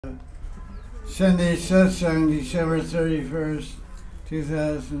Sunday Satsang, December 31st,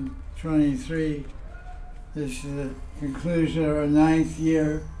 2023. This is the conclusion of our 9th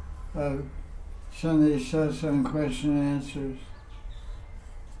year of Sunday Satsang question and answers.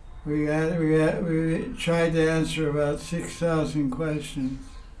 We tried to answer about 6,000 questions.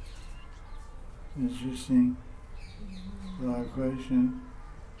 Interesting. A lot of questions.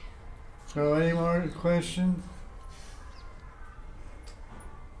 So any more questions?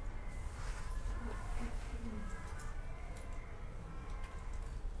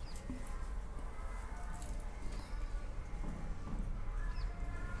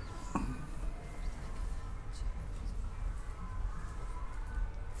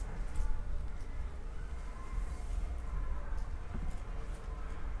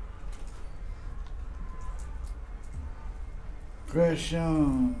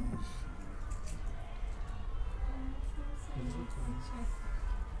 Questions?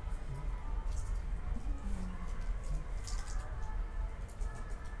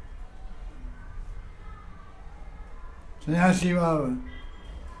 Sannyasi Baba.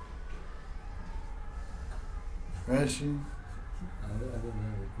 Question? I don't have a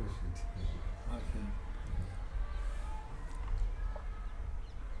question. Okay.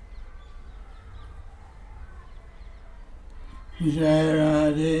 Jaya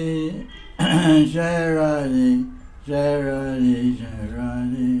Radhe, Jaya Radhe, Jaya Radhe, Jaya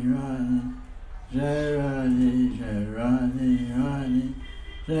Radhe, Radhe, Jaya Radhe, Jaya Radhe, Radhe,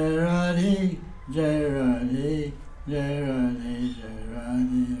 Jaya Radhe, Jaya Radhe, Jaya Radhe, Jaya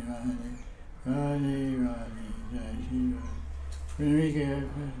Radhe, Radhe, Radhe, Radhe, Jaya Shri Radhe. Enrique, you have a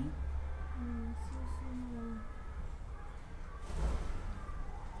question?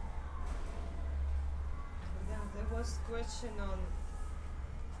 There was question on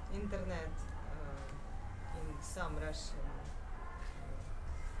internet in some Russian.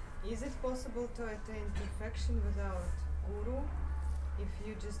 Is it possible to attain perfection without guru? If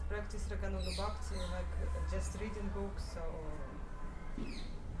you just practice Raganuga Bhakti, like just reading books or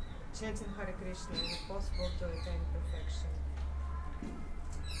chanting Hare Krishna, is it possible to attain perfection?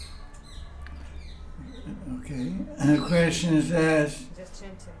 Okay, and the question is asked, Just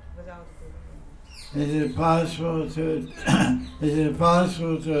chanting without guru. is it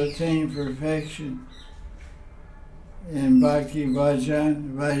possible to attain perfection in Bhakti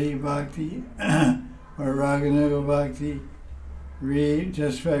Bhajan, Vaidhi Bhakti, or Raganuga Bhakti,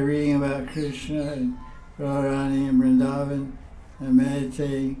 just by reading about Krishna and Radharani and Vrindavan and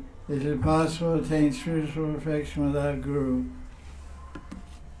meditating? Is it possible to attain spiritual perfection without guru?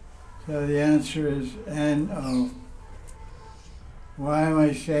 So the answer is no. Why am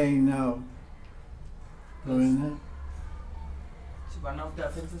I saying no? One of the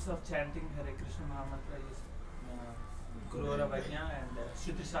offenses of chanting Hare Krishna Mahamantra is Guru Avajna and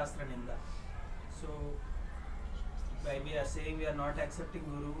Shruti Shastra Ninda. So, by we are saying we are not accepting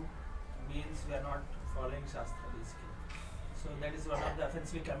Guru means we are not following Shastra basically. So that is one of the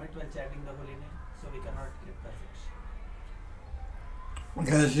offenses we commit while chanting the holy name. So we cannot get perfection.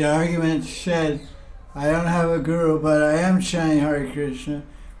 Because the argument said, I don't have a guru, but I am chanting Hare Krishna.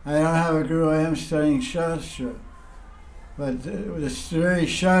 I don't have a guru, I am studying Shastra. But the very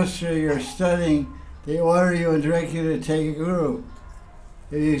Shastra you're studying, they order you and direct you to take a guru.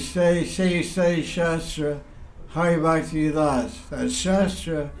 If you say you study Shastra, Hari Bhakti Vilas, that's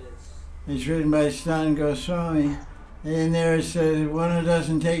Shastra. It's written by Sanatana Goswami. And in there it says, one who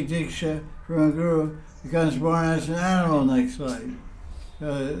doesn't take Diksha from a guru becomes born as an animal next life.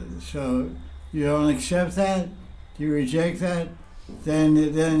 So you don't accept that? Do you reject that? Then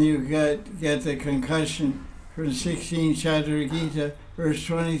you get the concussion from 16th chapter of Gita, verse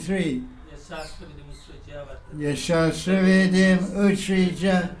 23. Yashastra vidim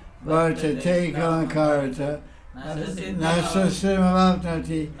utrija vartate kankarta nasa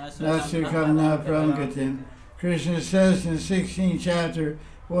simavapnati nasukamna prangatim. Krishna says in the 16th chapter,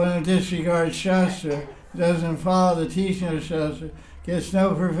 one who disregards Shastra, doesn't follow the teaching of Shastra, gets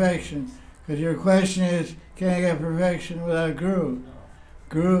no perfection. Because your question is, can I get perfection without Guru?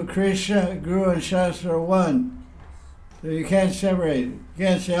 Guru, Krishna, Guru and Shastra are one. So you can't separate it. You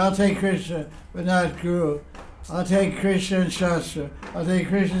can't say, I'll take Krishna, but not Guru. I'll take Krishna and Shastra. I'll take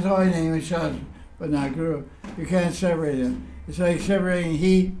Krishna's holy name and Shastra, but not Guru. You can't separate them. It's like separating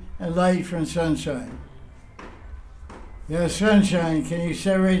heat and light from sunshine. You have sunshine. Can you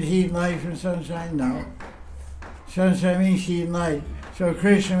separate heat and light from sunshine? No. Sunshine means heat and light. So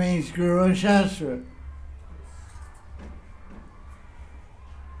Krishna means Guru and Shastra.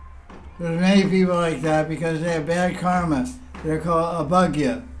 There's many people like that because they have bad karma. They're called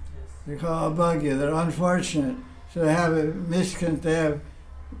abhagya. They're called abhagya. They're unfortunate. So they have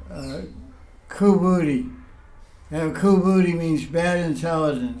kubudi. Now, kubudi means bad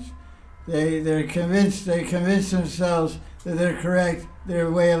intelligence. They convince themselves that they're correct, their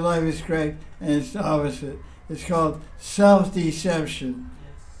way of life is correct, and it's the opposite. It's called self-deception.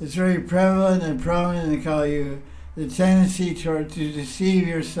 It's very prevalent and prominent in Kali Yuga. The tendency to deceive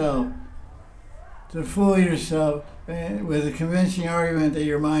yourself, to fool yourself with a convincing argument that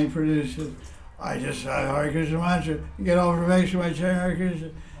your mind produces. I just have Hari Krishna mantra. You get all perfection by chanting Hari Krishna.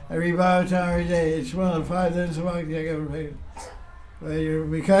 I read Bhagavatam time every day. It's one of the 5 things of bhakti I get perfection. But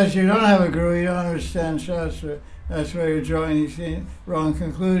because you don't have a guru, you don't understand Shastra. That's why you're drawing these wrong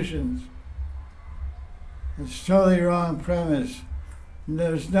conclusions. It's totally wrong premise.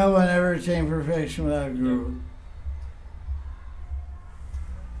 There's no one ever attained perfection without a guru.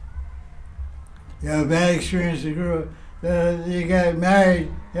 You have a bad experience with a guru. You get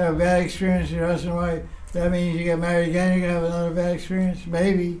married, you have a bad experience with your husband and wife. That means you get married again, you're going to have another bad experience?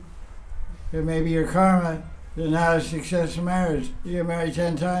 Maybe. It may be your karma. They're not a success in marriage. You get married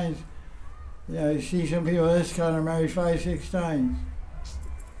 10 times. You know, you see some people of this kind are married 5, 6 times.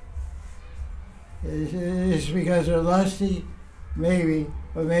 It's because they're lusty, maybe,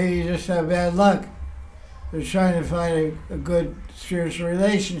 but maybe you just have bad luck. They're trying to find a good spiritual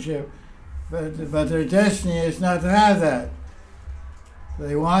relationship, but their destiny is not to have that.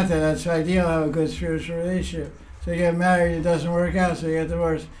 They want that. That's ideal, have a good spiritual relationship. So you get married, it doesn't work out, so you get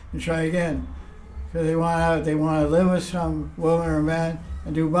divorced and try again. Because they want to live with some woman or man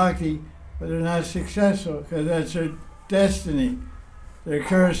and do bhakti, but they're not successful because that's their destiny. They're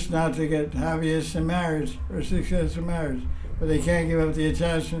cursed not to get happiness in marriage or success in marriage, but they can't give up the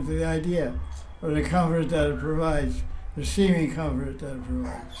attachment to the idea or the comfort that it provides, the seeming comfort that it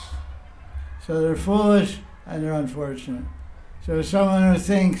provides. So they're foolish and they're unfortunate. So someone who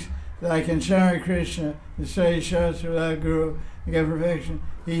thinks that I can chant Hare Krishna and study Shastra without Guru and get perfection,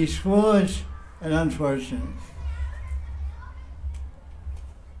 he's foolish and unfortunate.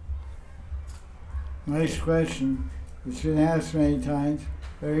 Nice question. It's been asked many times.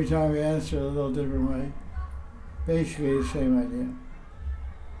 Every time we answer it a little different way. Basically the same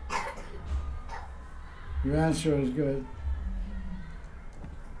idea. Your answer was good.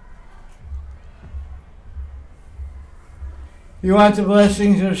 If you want the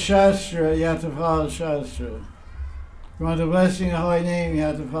blessings of Shastra, you have to follow Shastra. If you want the blessing of the Holy Name, you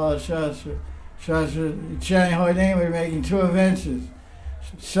have to follow Shastra. Shastra, chanting Holy Name, we're making 2 offenses.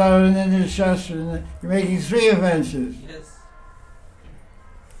 Sadhana Shastra, you're making 3 offenses. Yes.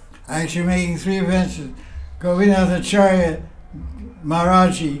 Actually, making 3 offenses. Govindacharya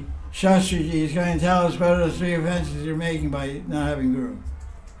Maharaji, Shastriji, is going to tell us what are the 3 offenses you're making by not having Guru.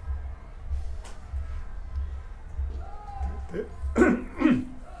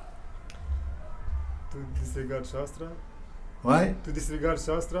 To disregard Shastra? What? To disregard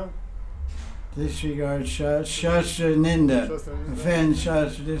Shastra? Disregard Shastra Ninda. Shastra Ninda. Offend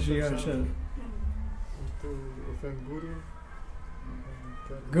Shastra, disregard Shastra. To offend Guru?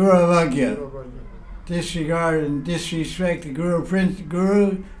 Guru Avagya. Guru Avagya. Disregard and disrespect the Guru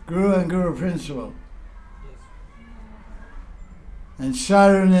and Guru principle. And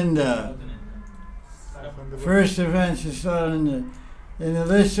Sadhu Ninda. First offense is Sadhu Ninda. In the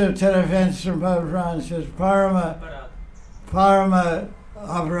list of 10 offenses from Prabhupada, it says Parama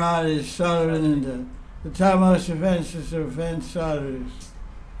Aparad is Sadhu Ninda. The topmost offense is to offend sadhus.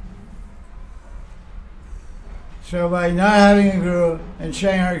 So by not having a Guru and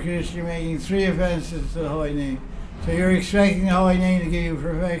chanting Hare Krishna, you're making 3 offenses to the Holy Name. So you're expecting the Holy Name to give you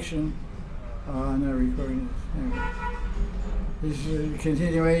perfection. Oh, I'm not recording this. Anyway. This is a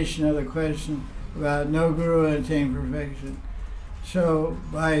continuation of the question about no Guru and attain perfection. So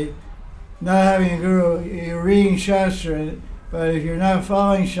by not having a Guru, you're reading Shastra, but if you're not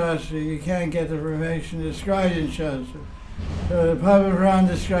following Shastra, you can't get the perfection described in Shastra. So the Padma Purana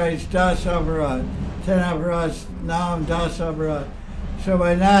describes Das Aparad, 10 aparads, Nam Das Aparad. So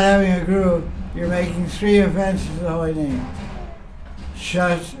by not having a Guru, you're making 3 offenses to the Holy Name.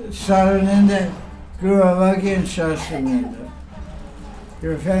 Sadhu Ninda, Guru Avagya, and Shastra Ninda.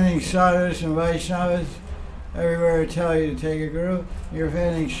 You're offending sadhus and Vaishnavas. Everywhere I tell you to take a Guru. You're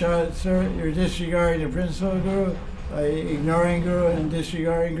offending Shastra, you're disregarding the principle of Guru by ignoring Guru and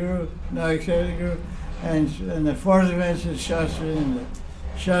disregarding Guru, not accepting Guru. And the 4th offense is Shastra Ninda.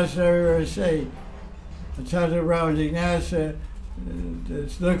 Shastra everywhere say, Tata Brahma Jignasa,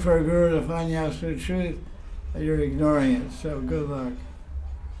 look for a Guru to find the absolute truth, and you're ignoring it. So good luck.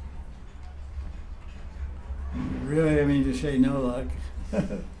 Really, I mean to say no luck.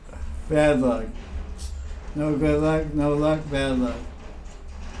 Bad luck. No good luck, no luck, bad luck.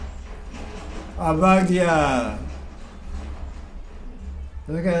 Abhagya.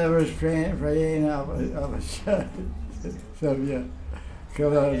 Look at the verse Prayena Avasya. Sadhya.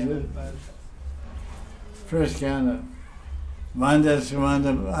 First canto. Manda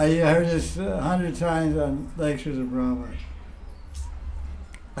Sumanda. I heard this 100 times on lectures of Prabhupada.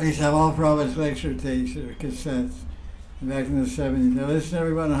 I used to have all Prabhupada's lecture tapes or cassettes back in the 70s. I listened to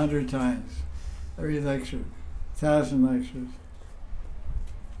everyone 100 times. Every lecture. 1,000 lectures.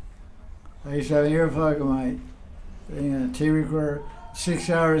 I used to have an earplug of my tape recorder, 6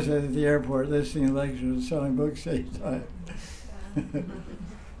 hours at the airport listening to lectures and selling books at the time.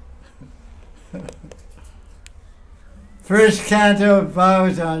 First canto of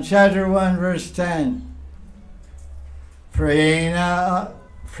Bhagavatam, chapter 1, verse 10. Prayena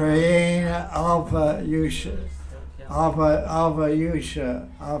alpa yusha. Alpa yusha.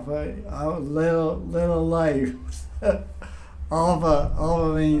 Alpa little life.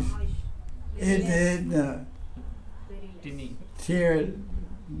 Alpa means idna.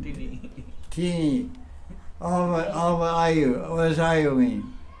 Teeny. Alpa ayu. What does ayu mean?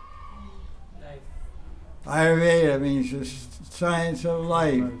 Ayurveda means the science of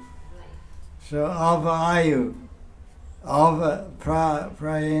life. So alpa ayu. Alpa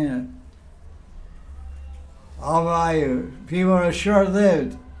prayena. Alpa ayu. People are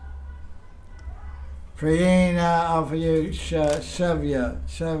short-lived. Prayena alpa yusha sadhya.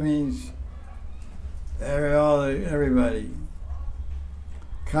 Sadhya means everybody.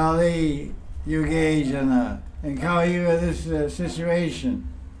 Kali Yugajana. In Kali Yuga, this is a situation.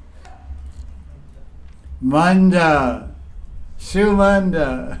 Manda,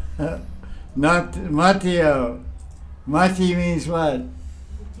 Sumanda, not Matio. Mati means what?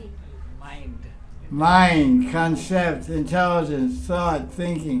 Mind, concept, intelligence, thought,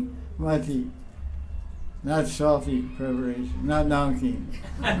 thinking. Mati. Not salty preparation, not namkeen.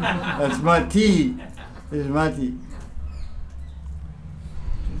 That's Mati. Is Mati.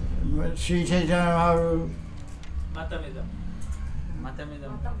 Sri Chaitanya Mahaprabhu.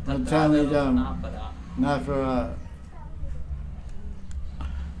 Matamidam. Not for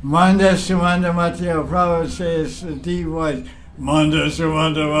Manda Sumanda Mateo. Prabhupada says a deep voice. Manda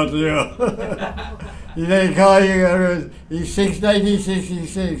Sumanda Mateo. They call you. He's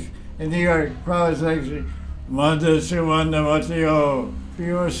 1966 in New York. Prabhupada's lecture. Manda Sumanda Mateo.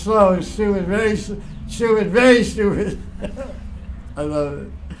 You were slow, stupid, very stupid. I love it.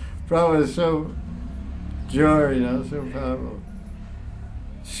 Prabhupada is so joy, so powerful.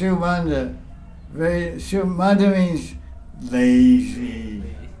 Sumanda. Sumanda means lazy.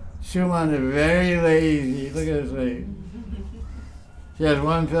 Sumanda, very lazy. Look at his leg. She has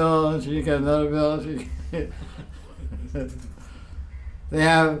one pill, and she got another pill. They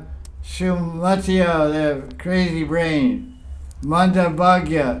have Sumatya, they have crazy brain. Manda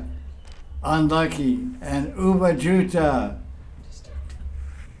Bhagya, unlucky. And Ubajuta.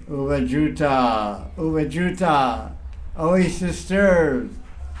 Ubajuta, always disturbed.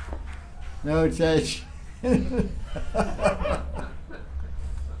 No touch.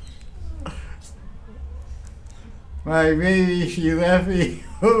 My baby, she left me.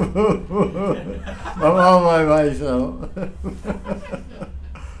 I'm all by myself.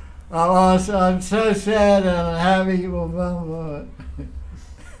 I'm so sad and unhappy.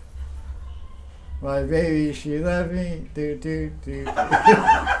 My baby, she left me.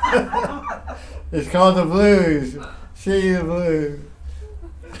 It's called the blues. See the blues.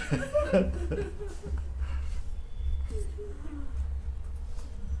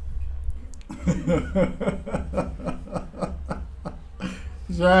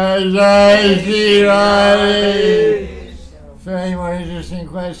 Jaya Jaya Sri Radhe. So any more interesting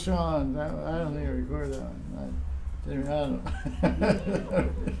questions? I don't think I recorded that one. I don't know.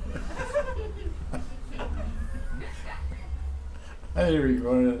 I didn't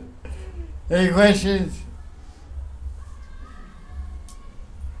record it. Any questions?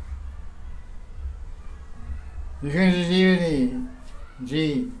 You can just evening.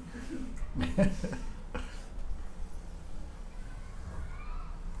 G.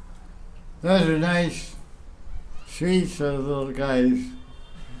 Those are nice sweets, those little guys.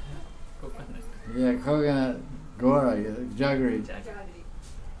 Yeah, coconut, gora, jaggery.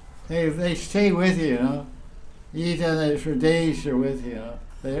 They stay with you, You eat them for days, they're with you,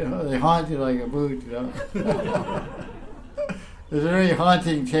 They haunt you like a boot, There's a very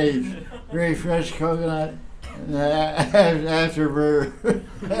haunting taste. Very fresh coconut. And afterburn.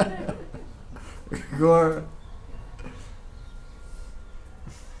 Gore.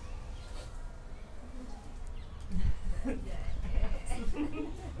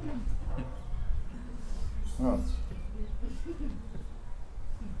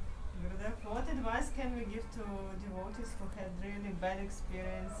 What advice can we give to devotees who had really bad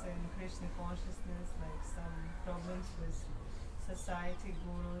experience in Krishna consciousness, like some problems with society,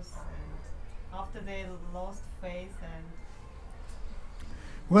 gurus, and after they lost faith and...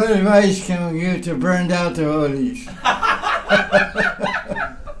 What advice can we give to burned out devotees? Yeah,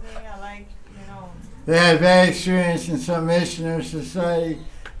 like, you know... They had bad experience in some mission or society,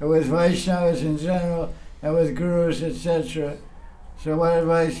 or with Vaishnavas in general, and with gurus, etc. So what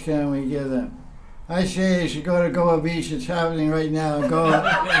advice can we give them? I say they should go to Goa Beach. It's happening right now in Goa.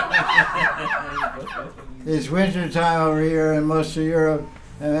 It's winter time over here in most of Europe,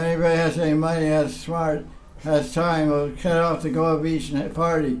 and if anybody has any money, that's smart, has time, will head off to Goa Beach and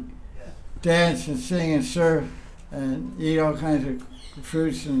party, dance and sing and surf, and eat all kinds of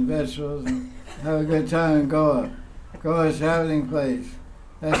fruits and vegetables, and have a good time in Goa. Goa is a happening place.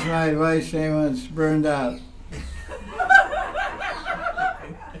 That's my advice to anyone that's burned out.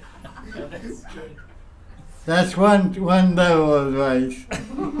 That's one level of advice.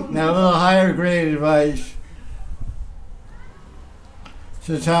 Now a little higher grade advice.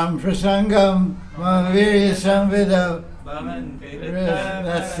 Satam prasangam mamavirya samvido.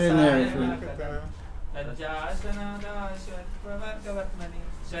 That's in there for you.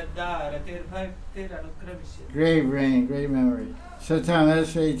 Great brain, great memory. Satam,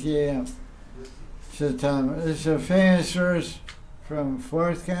 S-A-T-A-M. Satam. It's a famous verse from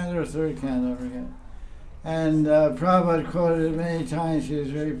 4th canto or 3rd canto, I forget. And Prabhupada quoted it many times.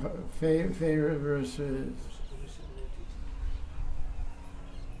 His very favorite verse is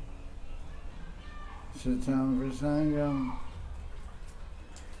Satam Prasangam.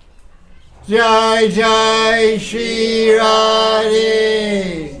 Jaya Jaya Sri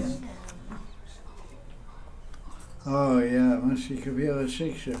Radhe. Oh yeah, must be Kapila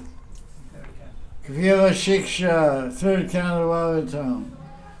Shiksha. Kapila Shiksha, 3rd canto Avatam.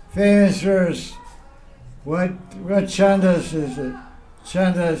 Famous verse. What chandas is it?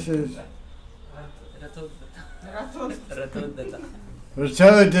 Chandas is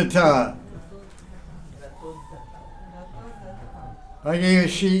Ratodata. I gave a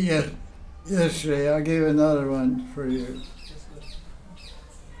sheet yesterday. I'll give another one for you.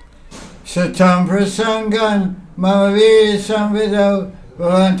 Satam prasangan mamavirya samvido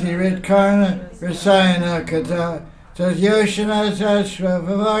bhavanti ritkarna rasayana kata tadyoshana tashva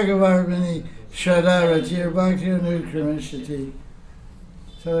bhavagavarmani shadaratir bhakti nukramishati.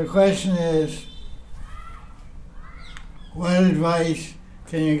 So the question is, what advice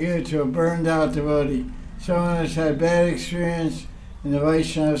can you give to a burned out devotee? Someone has had bad experience in the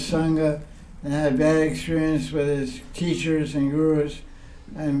Vaishnava Sangha and had bad experience with his teachers and gurus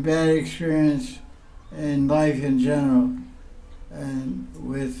and bad experience in life in general and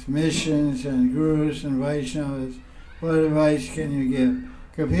with missions and gurus and Vaishnavas. What advice can you give?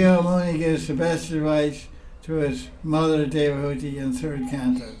 Kapila Muni gives the best advice to his mother devotee in 3rd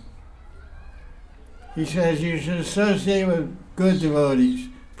canto. He says you should associate with good devotees,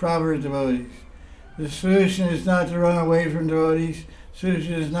 proper devotees. The solution is not to run away from devotees. The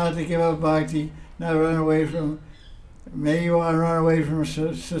solution is not to give up bhakti, not run away from, maybe you want to run away from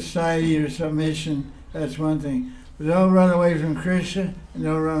society or some mission, that's one thing. But don't run away from Krishna and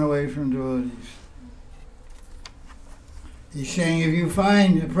don't run away from devotees. He's saying if you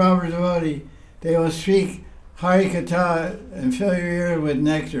find a proper devotee, they will speak Hari Katha and fill your ear with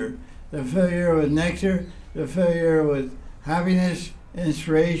nectar. They'll fill your ear with nectar, they'll fill your ear with happiness,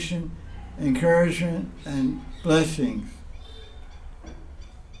 inspiration, encouragement, and blessings.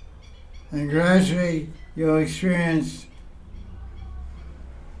 And gradually you'll experience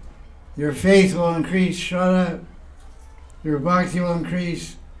your faith will increase, Shraddha, your bhakti will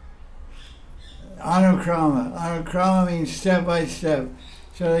increase, Anukrama. Anukrama means step by step.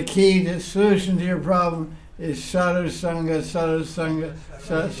 So the key, the solution to your problem is sadhu sangha, sarva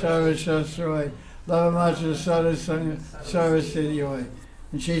shastroi. Lavamatra sadhu sangha, sarva siddhyoy.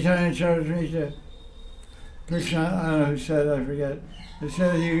 And Chaitanya Charitamrita, Krishna, I don't know who said it, I forget. It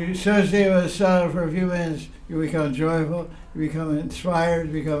says you associate with a sadhu for a few minutes, you become joyful, you become inspired,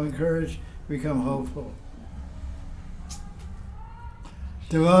 you become encouraged, you become hopeful.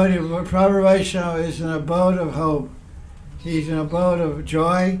 Devotee, proper Vaishnava is an abode of hope. He's an abode of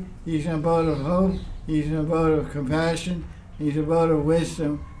joy, he's an abode of hope, he's an abode of compassion, he's an abode of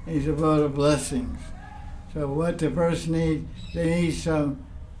wisdom, he's an abode of blessings. So what the person needs, they need some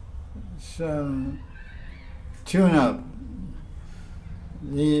tune-up,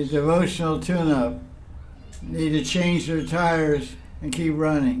 the devotional tune-up. Need to change their tires and keep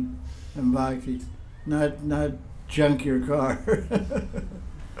running in bhakti, not junk your car.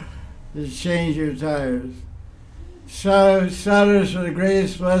 Just change your tires. Sadhus are the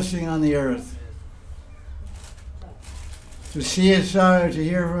greatest blessing on the earth. To see a sadhu, to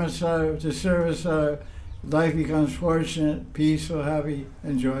hear from a sadhu, to serve a sadhu, life becomes fortunate, peaceful, happy,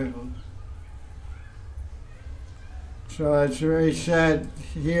 and joyful. So it's very sad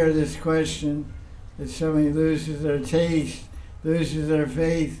to hear this question, that somebody loses their taste, loses their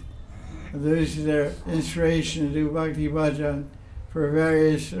faith, loses their inspiration to do bhakti bhajan for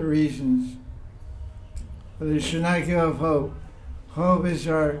various reasons. But they should not give up hope. Hope is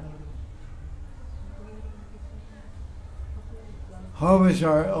our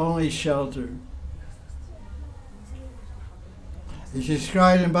only shelter. It's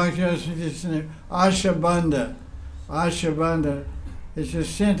described in Bhakti Rasamrita Ashabandha. Ashabandha is a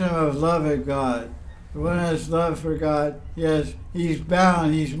symptom of love of God. The one who has love for God, yes, he's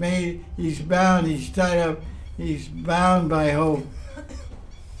bound, he's bound, he's tied up, he's bound by hope.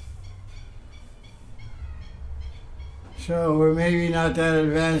 So we're maybe not that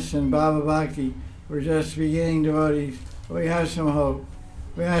advanced in Baba Bhakti. We're just beginning devotees. We have some hope.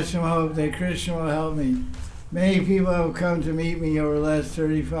 We have some hope that Krishna will help me. Many people have come to meet me over the last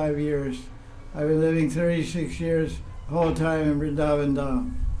 35 years. I've been living 36 years, the whole time in Vrindavan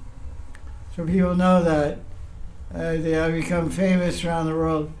Dham. So people know that I've become famous around the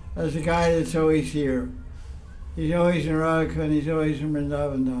world as the guy that's always here. He's always in Radha Kunda, he's always in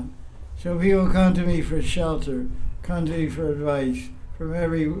Vrindavan Dham. So people come to me for shelter, come to me for advice from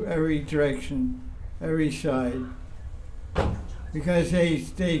every direction, every side. Because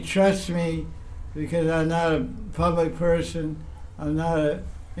they trust me, because I'm not a public person, I'm not an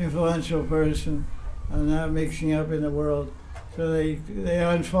influential person, I'm not mixing up in the world. So they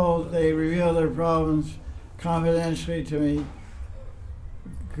unfold, they reveal their problems confidentially to me.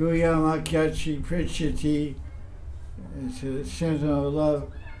 Gaudiya Vaisnava Prichyati, it's a symptom of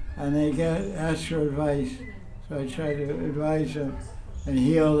love, and they ask for advice. So I try to advise them and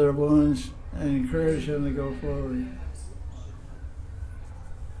heal their wounds and encourage them to go forward.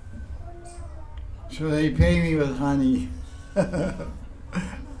 So they pay me with honey.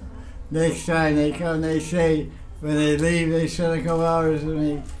 Next time they come, they say, when they leave, they spend a couple hours with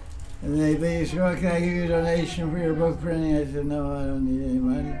me. And they leave, so well, can I give you a donation for your book printing? I said, no, I don't need any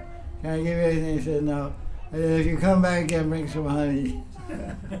money. Can I give you anything? They said, no. I said, if you come back again, bring some honey.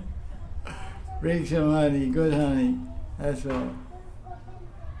 Bring some honey, good honey. That's all.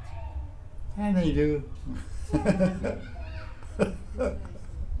 And they do.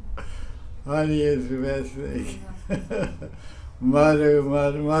 Honey is the best thing. Madhu,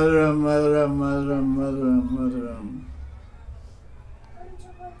 madhu, madhuram, madhuram, madhuram, madhuram, madhuram.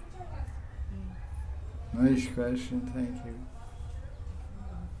 Nice question, thank you.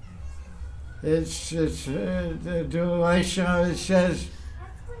 It's the Vaishnava, it says,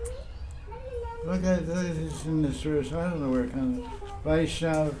 look at this in this verse, I don't know where it comes from.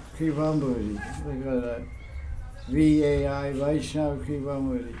 Vaishnava Kripambudi, look at that. V-A-I, Vaishnava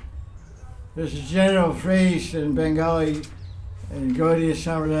Kripambudi. There's a general phrase in Bengali, in Gaudiya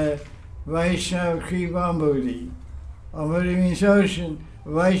Sampradaya, Vaishnava Kripambudi. Ambudi means ocean.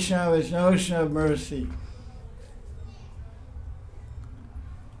 Vaishnava is an ocean of mercy.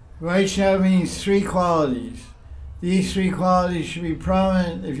 Vaishnava means three qualities. These three qualities should be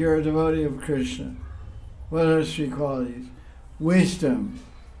prominent if you're a devotee of Krishna. What are those three qualities? Wisdom,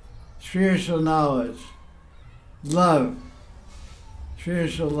 spiritual knowledge, love,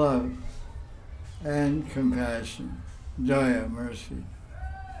 spiritual love, and compassion. Daya, mercy.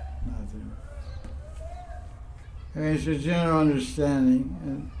 Nothing. And it's a general understanding,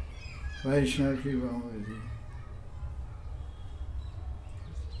 and Vaishnava Kripambudi.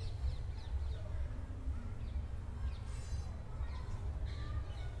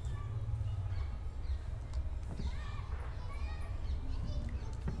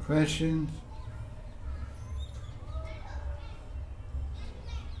 Questions?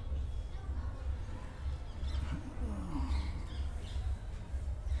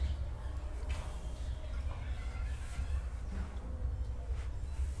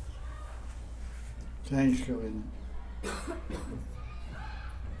 Thanks, Govinda.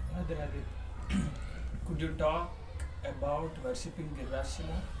 Could you talk about worshipping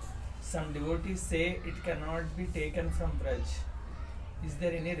Girashila? Some devotees say it cannot be taken from Braj. Is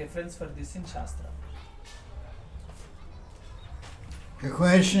there any reference for this in Shastra? The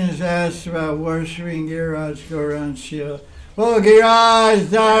question is asked about worshipping Giriraj Gauranga Shila. Oh, Giriraj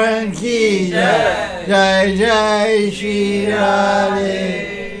Dharan Ki Jai Jaya Jaya Sri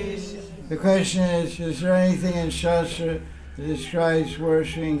Radhe. The question is there anything in Shastra that describes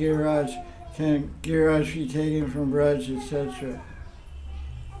worshipping Giriraj? Can Giriraj be taken from Braj, etc.?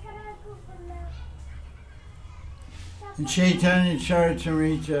 In Chaitanya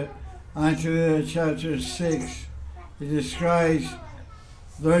Charitamrita, Antavida chapter 6, he describes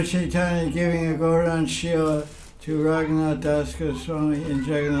Lord Chaitanya giving a Gauranga Shila to Raghunath Das Goswami in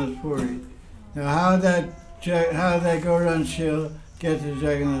Jagannath Puri. Now how did that Gauranga Shila get to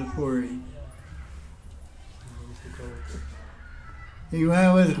Jagannath Puri? He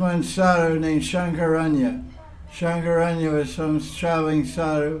went with one sadhu named Shankaranya. Shankaranya was some traveling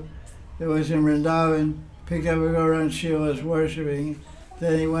sadhu that was in Vrindavan, picked up a Gauranga Shila, was worshipping.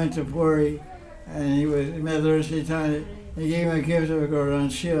 Then he went to Puri and he met Lord Chaitanya. He gave him a gift of a Gauranga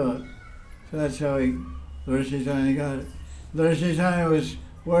Shila. So that's how Lord Chaitanya got it. Lord Chaitanya was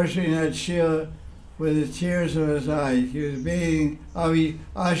worshipping that Shila with the tears of his eyes. He was bathing Ashru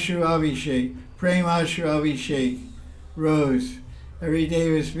Abhishek, Prem Ashru Abhishek, rose. Every day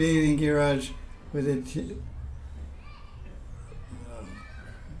he was bathing Giriraj with a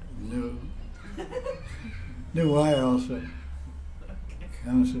new wire also.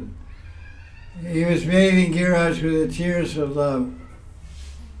 Comes with. He was bathing Giriraj with the tears of love.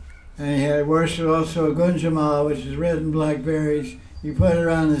 And he had worshipped also a Gunjamala, which is red and black berries. He put it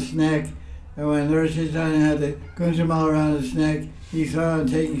around his neck, and when Lord Chaitanya had the Gunjamala around his neck, he thought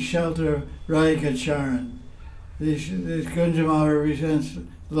of taking shelter of Radha Charan. This Gunjamala represents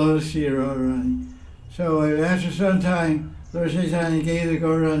lotus seed Radharani. So after some time, Lord Chaitanya gave the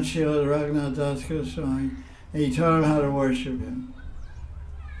Gauranga Shila to Raghunath Das Goswami, and he taught him how to worship him.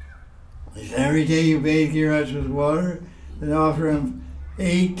 He said, every day you bathe Giriraj with water, and offer him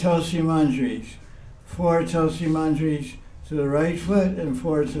 8 Tulsi Manjaris, 4 Tulsi Manjaris to the right foot and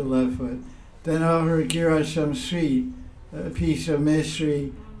 4 to the left foot. Then offer Giriraj some sweet, a piece of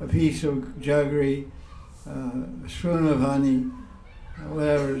mystery, a piece of jaggery, a spoon of honey,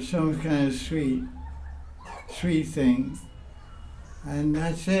 whatever, some kind of sweet thing. And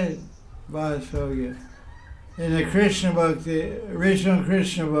that's it. Vasogya. In the Krishna book, the original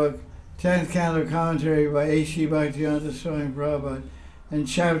Krishna book, 10th canto commentary by A.C. Bhaktivedanta Swami Prabhupada, and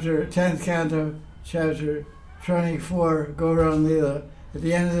 10th canto, chapter 24, Gauranga Lila, at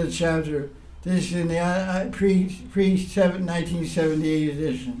the end of the chapter, this is in the pre-1978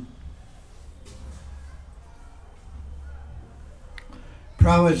 edition.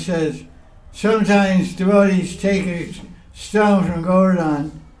 Prabhupada says, sometimes devotees take a stone from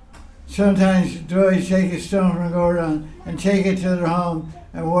Govardhan, and take it to their home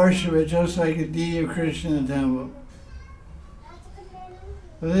and worship it just like a deity of Krishna in the temple.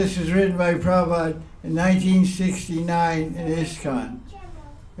 So this is written by Prabhupada in 1969 in ISKCON.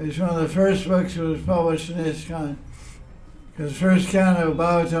 It was one of the first books that was published in ISKCON, because the first canto of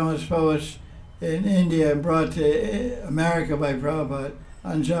Bhagavatam was published in India and brought to America by Prabhupada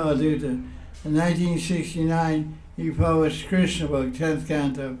on Jaladutta. In 1969, he published Krishna book, 10th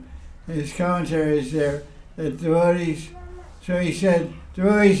canto. And his commentary is there that devotees, so he said,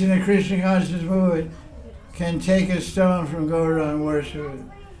 devotees in the Krishna consciousness movement can take a stone from Govardhan and worship it.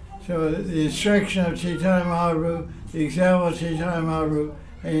 So the instruction of Chaitanya Mahaprabhu, the example of Chaitanya Mahaprabhu,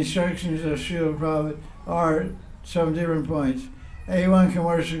 and instructions of Srila Prabhupada are some different points. Anyone can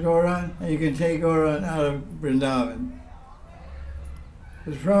worship Govardhan, and you can take Govardhan out of Vrindavan.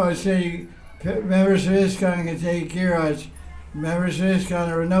 As Prabhupada said, members of ISKCON can take Giriraj. Members of ISKCON,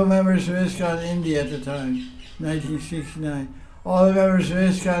 there were no members of ISKCON in India at the time, 1969. All the members of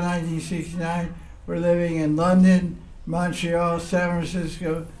ISKCON 1969 were living in London, Montreal, San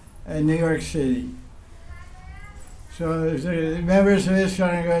Francisco, and New York City. So if the members of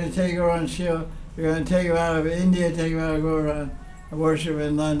ISKCON are going to take Gauranga Shila, they're going to take them out of India, take them out of Govardhan, and worship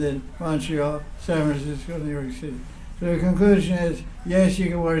in London, Montreal, San Francisco, New York City. So the conclusion is, yes, you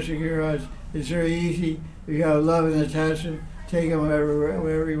can worship Giriraj. It's very easy. If you have love and attachment, take them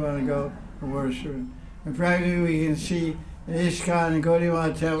wherever you want to go and worship him. And practically we can see in ISKCON and Gaudiya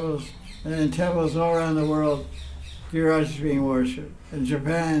Vaisnava temples and in temples all around the world, Giriraj is being worshipped. In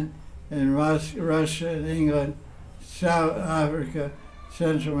Japan, in Russia, in England, South Africa,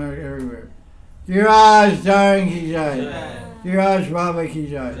 Central America, everywhere. Giriraj Dharan Ki Jai. Giriraj Baba Ki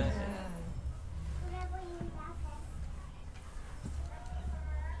Jai.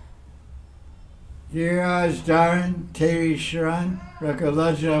 Giriraj Dharan Teri Sharan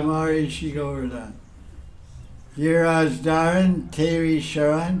Rakalaja Amari Shri Govardhan. Giriraj Dharan Teri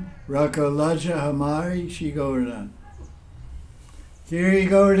Sharan Rakalaja Hamari Shri Govardhan. Giri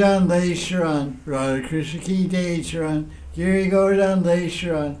Govardhan Lay Sharan Radha Krishna Ki Day Sharan. Giri Govardhan Lay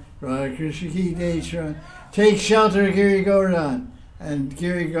Sharan Radha Krishna Ki Day Sharan. Take shelter of Giri Govardhan, and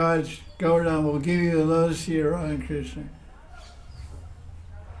Giri Govardhan will give you the lotus seed of Radha Krishna.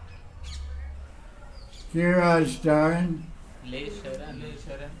 Giriraj Dharan,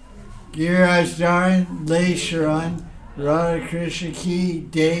 Giriraj Dharan, Lay Sharan, Radha Krishna Ki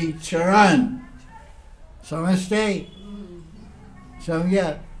Day Charan. Some stay. Some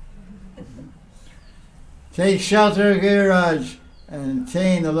get. Take shelter of Giriraj and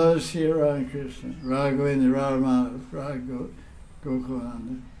attain the lotus seat of Radha Krishna. Radha Govinda, Radha Madhava, Radha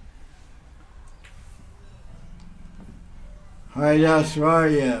Gokulananda.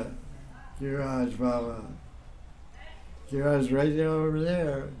 Haridasvarya, Giriraj Baba. Giriraj right there over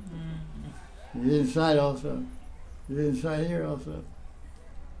there. He's inside also. He's inside here also.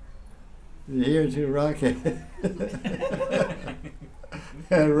 He's here too, Rockhead.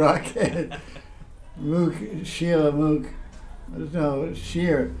 Rockhead. Mook, Sheila Mook. No,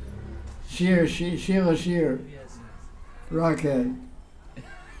 Sheer. Sheila Sheer. Yes. Rockhead.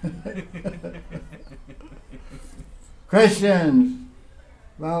 Questions?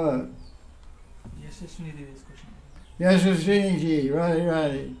 Baba. Yashaswini Devi's question. Yashaswini ji, Radhe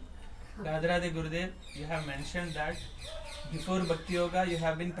Radhe. Radha Radhe Gurudev, you have mentioned that before Bhakti Yoga you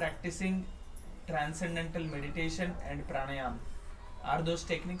have been practicing transcendental meditation and pranayama. Are those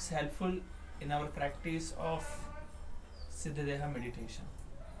techniques helpful in our practice of Siddhadeha meditation?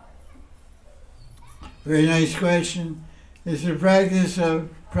 Very nice question. It's the practice of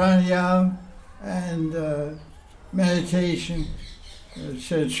pranayama and meditation,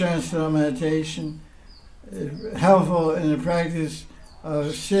 transcendental meditation, helpful in the practice of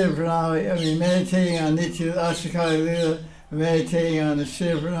Siddha Pranali, meditating on Nitya Asakali Lila, meditating on the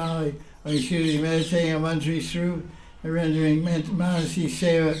Siddha Pranali, meditating on Mantri Srup, and rendering Manasi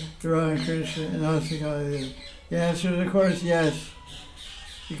Seva to Radha Krishna and Asakali Lila. The answer is, of course, yes.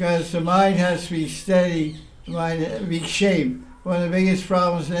 Because the mind has to be steady, the mind weak shape. One of the biggest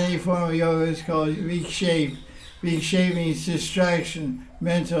problems in any form of yoga is called weak shape. Weak shape means distraction,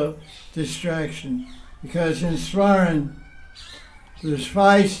 mental distraction. Because in Smaran, there's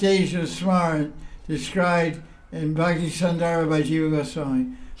 5 stages of Smaran described in Bhakti Sandara by Jiva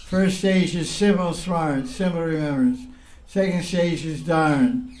Goswami. First stage is simple Smaran, simple remembrance. Second stage is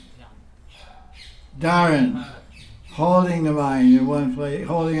Dharan. Dharan, holding the mind in one place,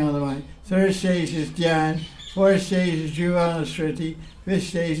 holding on the mind. Third stage is Dhyan. Fourth stage is Jivana-sriti. Fifth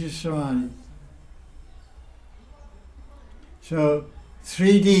stage is Samadhi. So,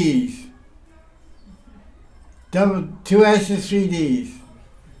 3 Ds. 2 S's, 3 Ds.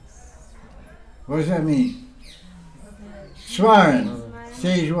 What does that mean? Smaran,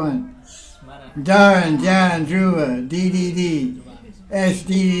 stage 1. Dharan, Dhyan, Dhruva, DDD,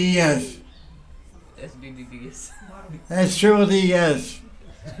 SDDS. SDDS. That's triple DS.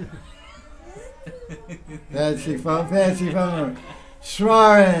 Fancy phone number.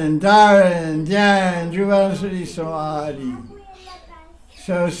 Smaran, Dharan, Dhyan, Dhruva, Samadhi.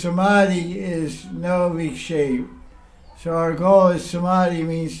 So Samadhi is no weak shape. So our goal is Samadhi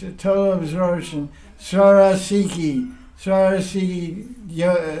means total absorption. Sarasiki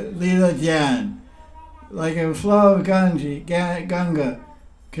Lila Dhyan. Like a flow of Ganga,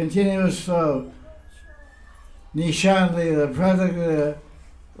 continuous flow. Nishan Lila, Pratak Lila,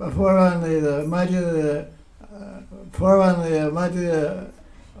 Apurvan Lila, Madhya Lila, Apurvan Lila, Madhya Lila,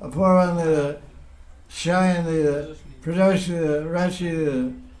 Apurvan Lila, Shayan Lila, Pradosh Lila, Rashi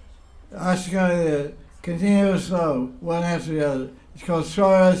Lila, Asakali Lila, continuous flow, one after the other. It's called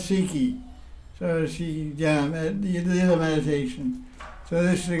Sarasiki. Sarasiki Dhyan, Lila meditation. So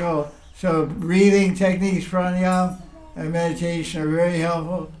this is the goal. So breathing techniques, pranayama, and meditation are very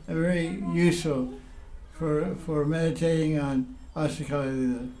helpful and very useful for meditating on Asakali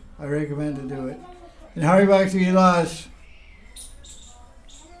Lila. I recommend to do it. In Hari Bhakti Vilas,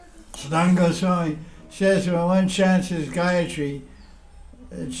 Siddhanta Goswami says when one chants his Gayatri,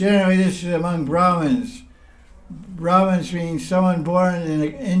 generally this is among Brahmins. Brahmins means someone born in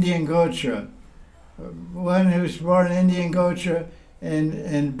an Indian Gotra. One who's born in Indian Gotra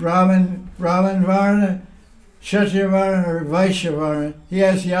and Brahman Varna, Kshatriya Varna or Vaishya Varna, he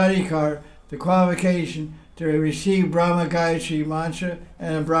has the adhikar, the qualification to receive Brahma Gayatri mantra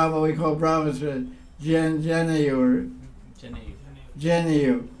and a Brahma we call Brahmasra, Janayu.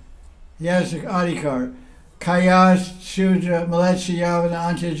 He has the adhikar. Kayas, Shudra, Malecha, Yavana,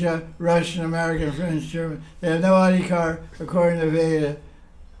 Antaja, Russian, American, French, German, they have no adhikar according to Veda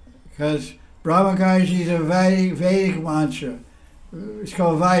because Brahma Gayatri is a Vedic mantra. It's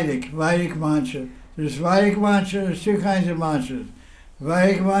called Vedic mantra. There's Vedic mantra, there's 2 kinds of mantras.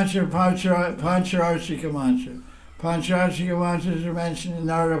 Vedic mantra, Pancharachika mantra. Pancharachika mantras are mentioned in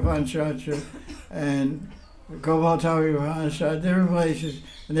Narada Pancharachika and Gopal Pancharachika, different places,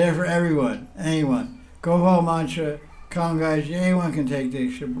 and they're for everyone, anyone. Gopal mantra, Kangaji, anyone can take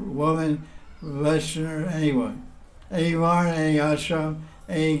Diksha, woman, Westerner, anyone. Any Varna, any ashram,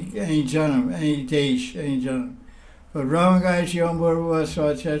 any janam, any desh, any janam. But Brahma Gayatri, Om Bhurva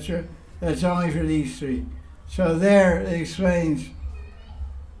Swa, etc., That's only for these three. So there it explains.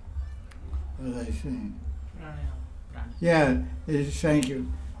 What was I saying? Yeah, thank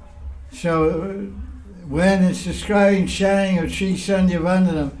you. So when it's describing chanting of Sri Sandhya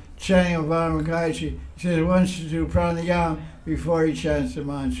Vandanam, chanting of Varma Gayatri, he says one should do pranayama before he chants the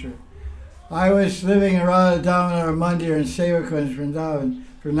mantra. I was living in Radha Damodar Mandir in Sevakunj, Vrindavan,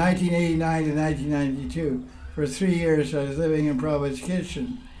 from 1989 to 1992. For 3 years I was living in Prabhupada's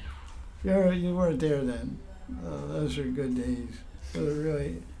kitchen. You weren't there then. Oh, those were good days. Those were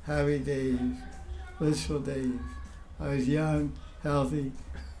really happy days, blissful days. I was young, healthy,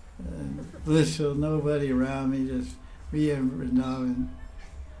 and blissful, nobody around me, just me and Vrindavan,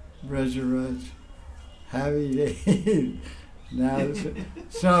 Brajaraj. Happy days. Now,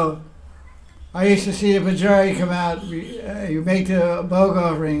 so I used to see the Pujari come out. You make the bhog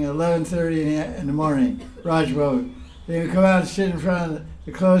offering at 11:30 in the morning, Raj Bhog. Then you come out and sit in front of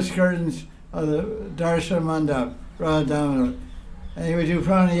the closed curtains of the Darshan Mandap, Radha Damodar, and he would do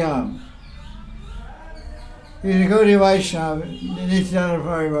pranayama. He would go to Vaishnava, Nityananda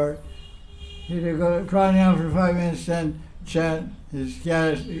Parivar. He would go pranayama for 5 minutes, then chant. He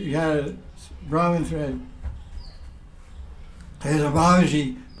had a Brahmin thread. He was a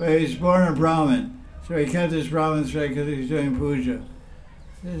Babaji, but he was born a Brahmin, so he kept his Brahmin thread because he was doing puja.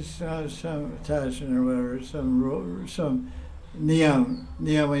 There's some attachment or whatever, some niyam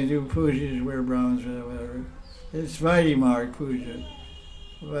when you do puja, you wear Brahmin thread or whatever. It's Vaidhi Marg puja,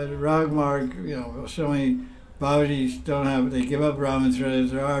 but Rag Marg, so many Babajis don't have. They give up Brahmin thread.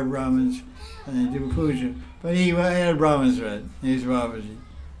 There are Brahmins, and they do puja. But he had a Brahmin thread. He's Babaji.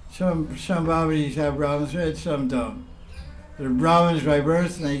 Some Babajis have Brahmin thread, some don't. They're Brahmins by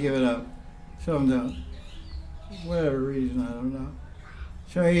birth and they give it up. Some don't. Whatever reason, I don't know.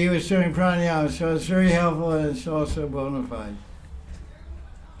 So he was doing pranayama, so it's very helpful and it's also bona fide.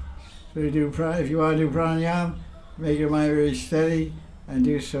 So if you want to do pranayama, make your mind very steady and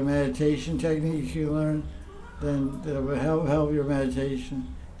do some meditation techniques you learn, then that will help your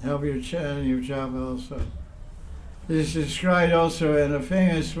meditation, help your chanting, your japa also. This is described also in a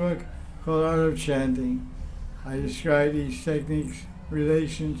famous book called Art of Chanting. I describe these techniques in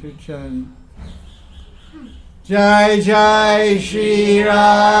relation to chanting. Jaya Jaya Sri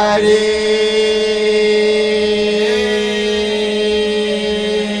Radhe.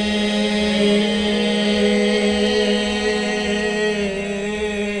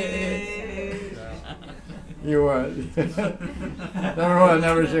 You won. Number one,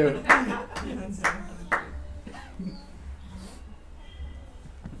 number two.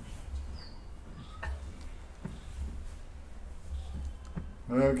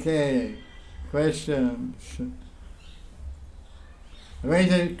 Okay, questions. Wait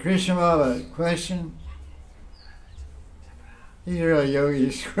to Krishna Baba, question? He's a real yogi,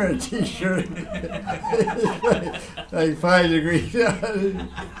 he's wearing a t-shirt. like 5 degrees out.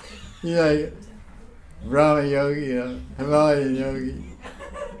 He's like Brahma yogi, Himalayan yogi.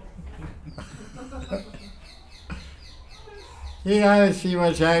 He hasn't seen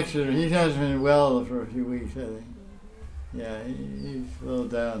much action. He hasn't been well for a few weeks, I think. Yeah, he's a little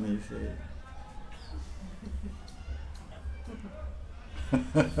down these days.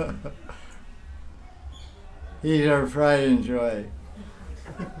 He's our pride and joy.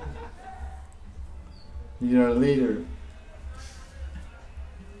 He's our leader.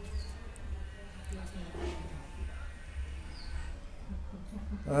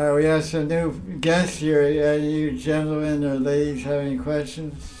 All right, we have some new guests here. Any you gentlemen or ladies have any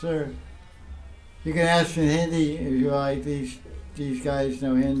questions, sir? You can ask in Hindi if you like. These guys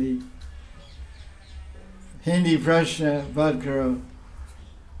know Hindi. Hindi Prashna Badkaro.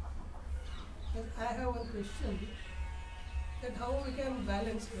 I have one question. That how we can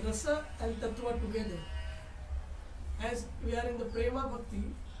balance rasa and tattva together? As we are in the prema bhakti.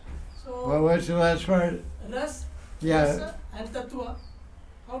 So Well, what's the last part? Rasa and tattva.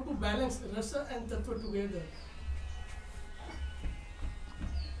 How to balance rasa and tattva together?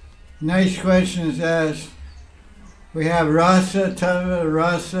 Nice questions asked. We have rasa,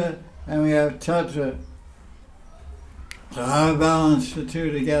 and we have tattva. So how to balance the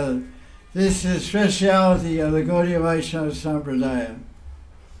two together? This is the speciality of the Gaudiya Vaisnava Sampradaya.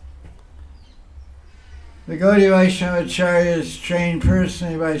 The Gaudiya Vaisnava Acharya is trained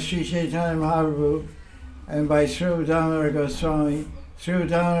personally by Sri Chaitanya Mahaprabhu and by Sri Damodar Goswami. Sri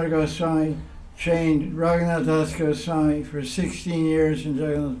Damodar Goswami trained Raghunath Das Goswami for 16 years in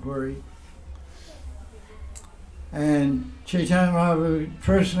Jagannath Puri. And Chaitanya Mahaprabhu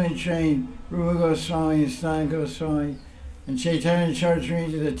personally trained Rupa Goswami and Sanatana Goswami. And Chaitanya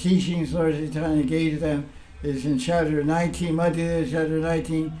Charitamrita, the teachings Lord Chaitanya gave to them, is in chapter 19, Madhya chapter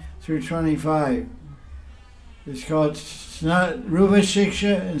 19, through 25. It's called Rupa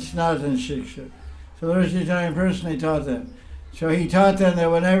Shiksha and Sanatana Shiksha. So Lord Chaitanya personally taught them. So he taught them that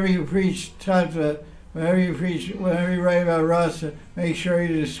whenever you preach tattva, whenever you write about rasa, make sure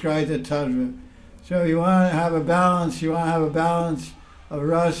you describe the tattva. So you want to have a balance, of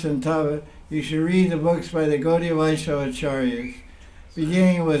rasa and tattva, you should read the books by the Gaudiya Vaisnava acharyas,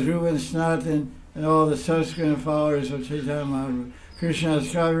 beginning with Rupa and Sanatana and all the subsequent followers of Chaitanya Mahaprabhu.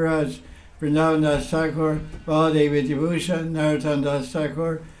 Krishnadas Kaviraj, Vrindavan Das Thakur, Baladev Vidyabhushan, Narottam Das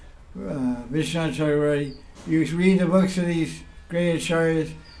Thakur, Vishwanath Chakravarti. You read the books of these great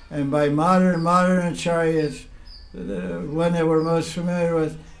acharyas, and by modern acharyas, the one that we're most familiar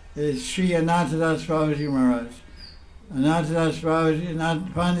with is Sri Anantadas Babaji Maharaj. Anantadas Babaji,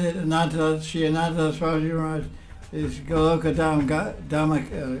 Pandit Anantadas, Sri Anantadas Babaji Maharaj is Goloka Dham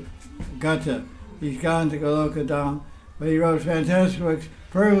Gata. He's gone to Goloka Dham, but he wrote fantastic books,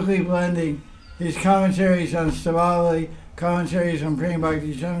 perfectly blending his commentaries on Stavali, commentaries on Prem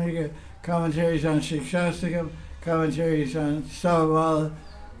Bhakti Chandrika, commentaries on Shikshastakam, commentaries on Stavavala,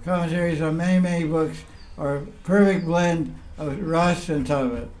 commentaries on many books, are a perfect blend of Rasa and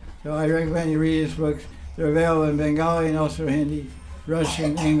Tattva. So I recommend you read his books. They're available in Bengali and also Hindi,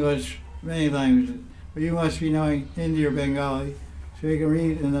 Russian, English, many languages. But you must be knowing Hindi or Bengali, so you can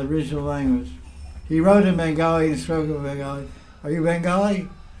read in the original language. He wrote in Bengali and spoke in Bengali. Are you Bengali?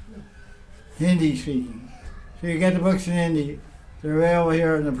 Hindi speaking. So you get the books in Hindi. They're available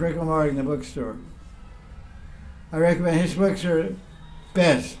here in the Prickle Mart in the bookstore. I recommend his books are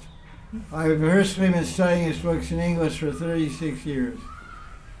best. I've personally been studying his books in English for 36 years.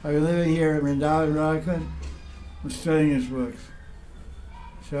 I've been living here in Vrindavan, Radha Kunda. I'm studying his books.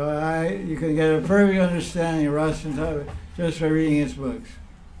 So you can get a perfect understanding of Rasa and Tattva just by reading his books.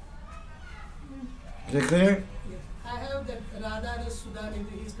 Is it clear? Yes. I have that Radha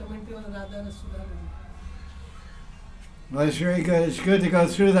Sudhanidhi. He's commenting on Radha Sudhanidhi. Well, it's very good. It's good to go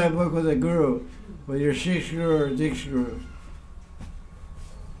through that book with a guru, with your Shiksha Guru or Diksha Guru.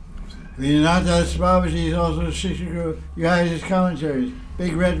 Vinanadas Babaji is also a Shiksha Guru. You have his commentaries.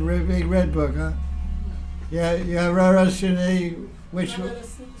 Big red book, huh? Yeah, you have Radha Sudhanidhi. Which one?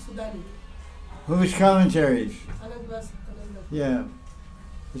 Sudhanidhi. Whose commentaries? Anand. Yeah.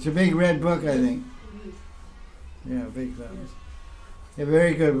 It's a big red book, I think. Yeah, big one. A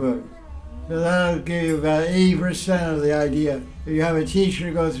very good book. So that'll give you about 80% of the idea. If you have a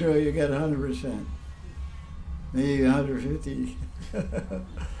teacher go through it, you get 100%. Maybe 150.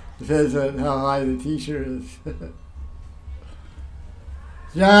 Depends on how high the teacher is.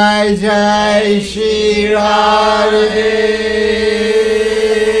 Jaya Jaya Sri Radhe.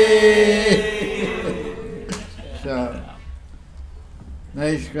 So,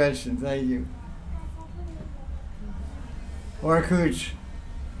 nice question, thank you. Or Cooch.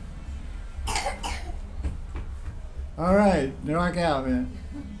 All right, knock out, man.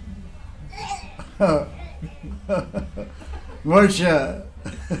 Morsha.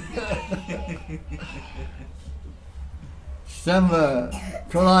 Samba.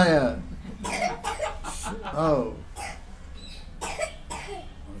 Pralaya. Oh.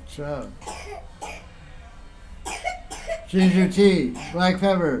 What's up? Ginger tea. Black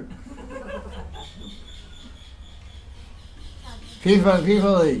pepper.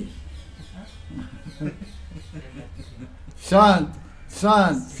 People. Sant,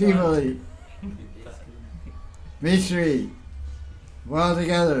 Pivali, Mystery, boil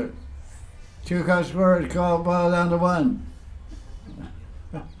together. 2 cups boil down to 1.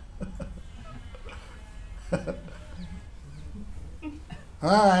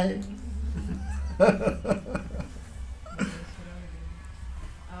 Hi.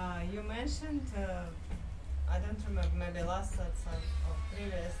 You mentioned, I don't remember, maybe last satsang or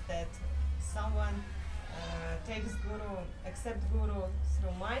previous, that someone takes guru, accept guru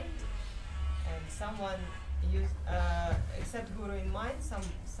through mind, and someone accept guru in mind,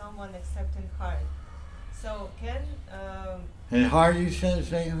 someone accept in heart. So can in heart you said the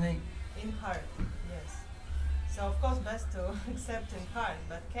same thing? In heart, yes. So of course best to accept in heart,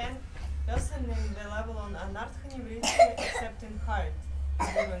 but can person in the level on anartha nivritti accept in heart,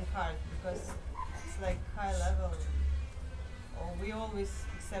 guru in heart, because it's like high level, or we always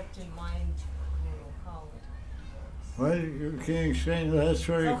accept in mind guru, how it works. Well, you can explain that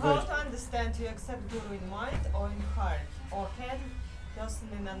story. So how to understand, you accept guru in mind or in heart, or can person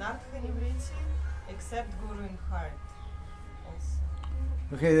in anartha nivritti accept guru in heart also?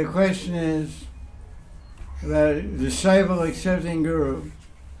 Okay, the question is about a disciple accepting guru.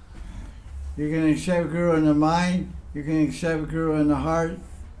 You can accept guru in the mind, you can accept guru in the heart.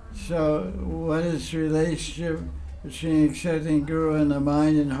 So what is the relationship between accepting Guru in the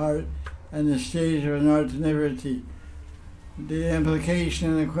mind and heart and the stage of anartha-nivritti. The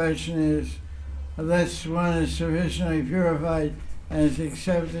implication in the question is, unless one is sufficiently purified and is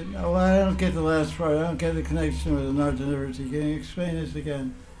accepted. Oh, I don't get the last part. I don't get the connection with anartha-nivritti. Can you explain this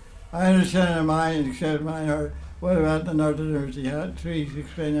again? I understand the mind, accept mind, heart. What about the anartha-nivritti? Please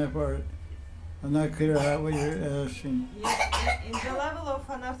explain that part. I'm not clear about what you're asking. Yes, in the level of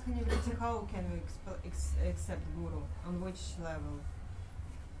anartha-nivritti, how can we accept Guru? On which level?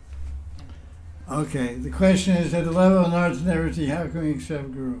 Okay, the question is, at the level of anartha-nivritti, how can we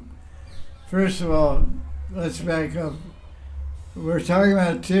accept Guru? First of all, let's back up. We're talking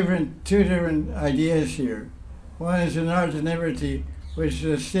about two different ideas here. One is anartha-nivritti, which is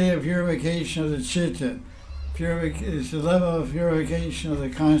a state of purification of the chitta. It's the level of purification of the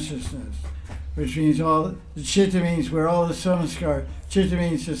consciousness, which means the chitta means where all the samskar. Chitta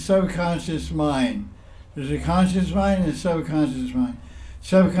means the subconscious mind. There's a conscious mind and a subconscious mind.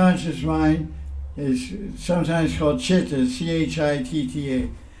 Subconscious mind is sometimes called chitta, C-H-I-T-T-A.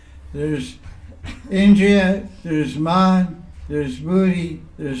 There's indriya, there's man, there's buddhi,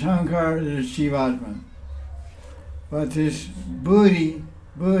 there's hankar, there's jivatma. But this buddhi,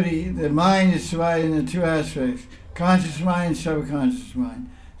 the mind is divided into two aspects, conscious mind, subconscious mind.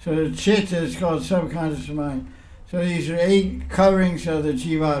 So the chitta is called subconscious mind. So these are 8 coverings of the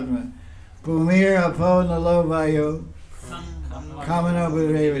jivatma. Bhumir apo nalo vayo kamano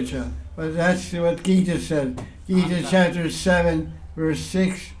buddharevacha. But that's what Gita said. Gita chapter 7, verse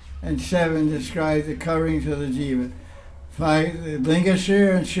 6 and 7 describe the coverings of the jiva. 5, the linga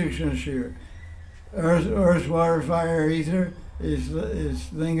shir and shukshma shir. Earth, water, fire, ether is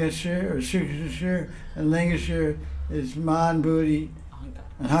linga shir or shukshma shir, and linga shir is man, buddhi,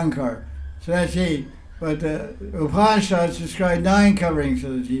 and hankar. So that's 8. But the Upanishads describe 9 coverings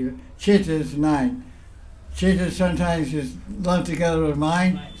of the jiva. Chitta is 9. Chitta sometimes is lumped together with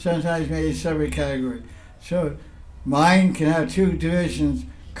mind, sometimes made a separate category. So mind can have 2 divisions,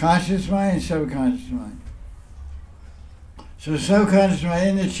 conscious mind and subconscious mind. So subconscious mind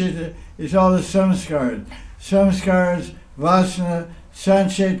in the chitta is all the samskaras. Samskaras, vasana,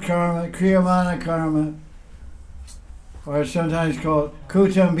 sanchet karma, kriyamana karma, or sometimes called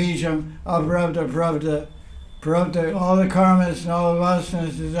kutam bijam, aprabdha pravda. Pravda, all the karmas and all the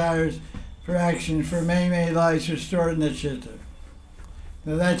vasanas, desires for action for many, many lives are stored in the chitta.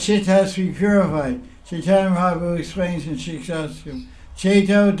 Now that chitta has to be purified. Chaitanya Mahaprabhu explains in Shikshastakam,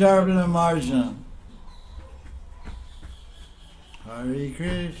 Cheto Darbana Marjana. Hare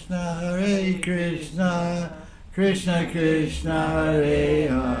Krishna, Krishna Krishna, Hare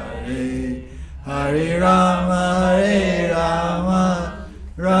Hare, Hare Rama,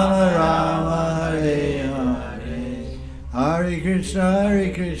 Rama Rama, Hare Hare. Hare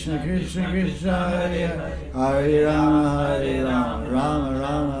Krishna, Krishna Krishna, Hare Hare, Hare Rama, Rama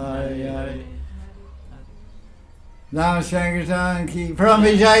Rama, Hare Hare. Nam Sankirtan ki, from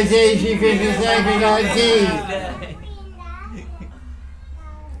Vijay Shri Krishna Sankirtan ki.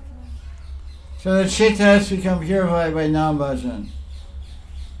 So the chitta has to become purified by Nam Bhajan.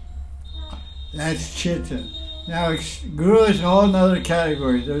 That's chitta. Now, Guru is a whole other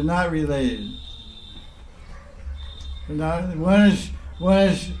category. They're not related. One is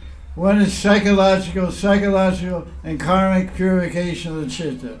psychological and karmic purification of the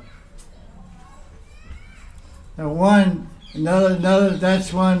chitta. Now another,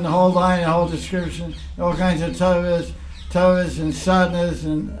 that's one whole line, a whole description, all kinds of tavas and sadhanas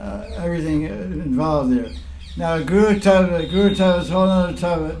and everything involved there. Now Guru Tava is a whole other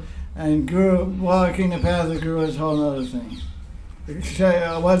tava, and Guru, walking the path of Guru is a whole other thing.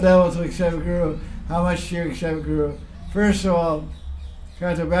 What level to accept Guru, how much do you accept Guru? First of all, you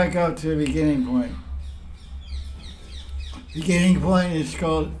have to back up to the beginning point. Beginning point is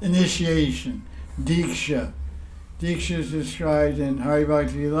called initiation, Diksha. Diksha is described in Hari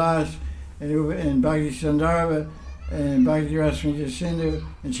Bhakti Vilas, in Bhakti Sandarbha, and Bhakti Rasmita Sindhu,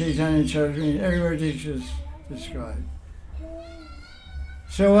 and Chaitanya Charitamrita. Everywhere Diksha is described.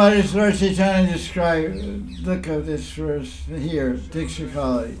 So what does Lord Chaitanya describe? Look at this verse here, Diksha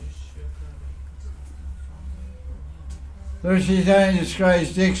Kali. Lord Chaitanya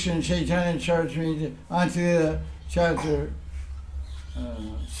describes Diksha and Chaitanya Charitamrita onto the chapter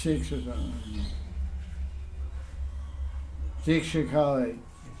 6 or something. Diksha Kali.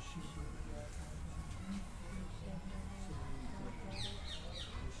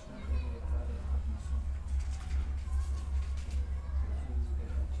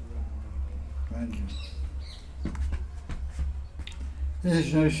 Thank you. This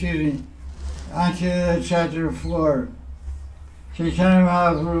is no shooting. Onto the chapter 4. Chaitanya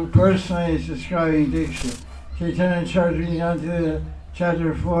Mahaprabhu personally is describing Diksha. Chaitanya Chart reading on to the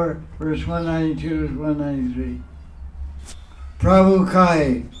chapter 4, verse 192 to 193. Prabhu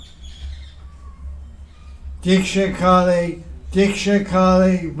Kai Diksha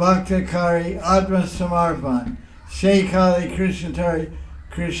Kali Bhakta Kari Atma Samarpan Se Kali Krishna Tari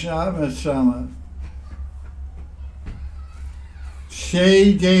Krishna Atma Sama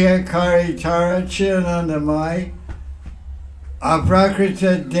Se Deha Kari Tara Chirananda Mai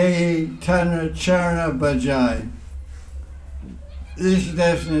Aprakrita Dehi Tanra Charana Bhajai. This is the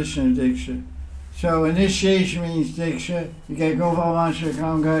definition of Diksha. So initiation means Diksha. You get Gopal Mantra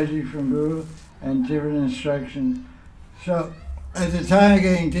come guide you from Guru and different instructions. So at the time of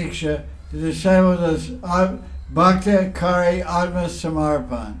getting Diksha, the disciple does Bhakta Kari Atma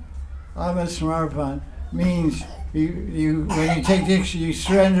Samarpan. Atma Samarpan means you when you take Diksha, you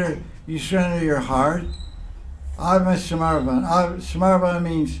surrender your heart. Atma Samarpan. Samarpan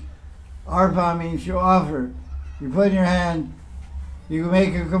means, Arpan means you offer. You put in your hand, you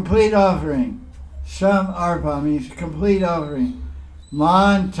make a complete offering. Sam Arpan means complete offering.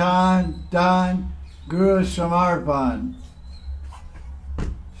 Man, Tan, Dan, Guru Samarpan.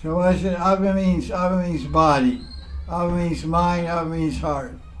 So what's it? Atma means body. Atma means mind, Atma means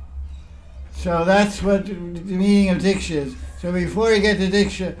heart. So that's what the meaning of Diksha is. So before you get to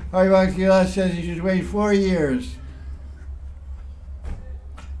Diksha, Hari Bhakti says you should wait 4 years.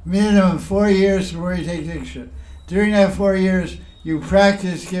 Minimum 4 years before you take Diksha. During that 4 years, you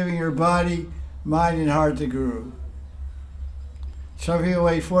practice giving your body, mind, and heart to Guru. Some people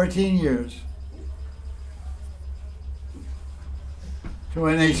wait 14 years. So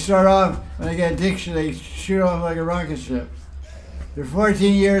when they start off, when they get Diksha, they shoot off like a rocket ship. They're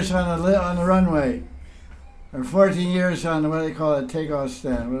 14 years on the runway. Or 14 years on the, what do they call it, takeoff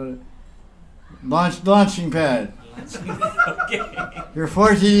stand, launching pad. Okay. You're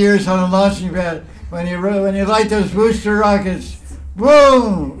 14 years on the launching pad. When you light those booster rockets,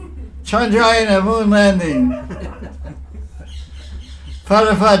 boom! Chandrayana, moon landing.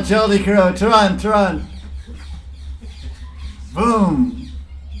 Patafat, Jaldi Karo, Turan. Boom!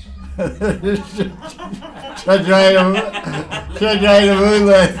 Chandrayana, moon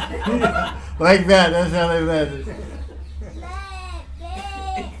landing. Like that, that's how they landed.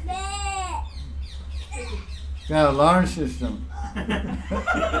 Got an alarm system.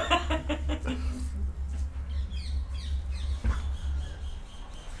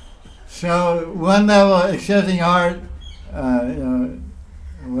 So one level, accepting heart, offering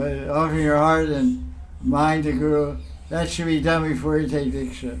your heart and mind to Guru, that should be done before you take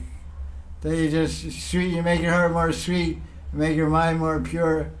Diksha. Then you make your heart more sweet, make your mind more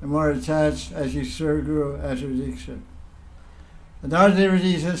pure and more attached as you serve Guru after Diksha. And our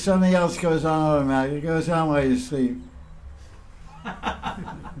devotees says something else goes on automatically. It goes on while you sleep.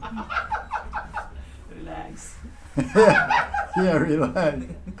 Relax. Yeah, relax.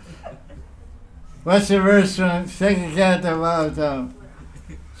 What's the verse from second canto Bhagavatam?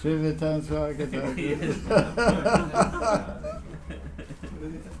 Shivatam Swagatam.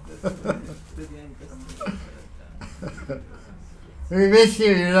 We miss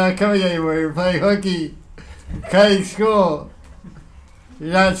you. You're not coming anywhere. You're playing hooky, cutting school.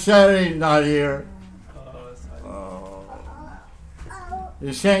 You're not Saturday, not here. Oh.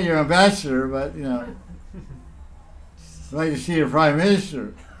 You're saying you're ambassador, but I'd like to see your prime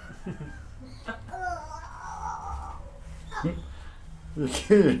minister. The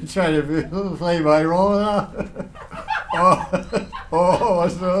kid trying to play my role now.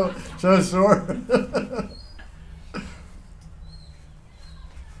 So sore.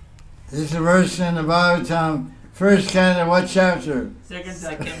 This is a verse in the Bhagavatam, first canto, what chapter? Second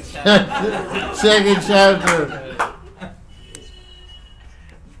chapter. Second chapter.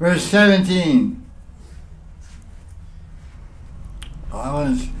 Verse 17. Oh, I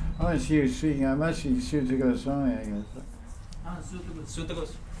want to see you speaking. I must be Sutta Goswami, I guess. Sutta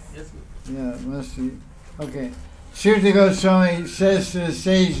Goswami. Yes. Yeah, it must be. Okay. Sutta Goswami says to the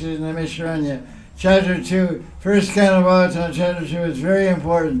sages in the Mishranya, chapter 2, first canto Bhagavatam, chapter 2 is very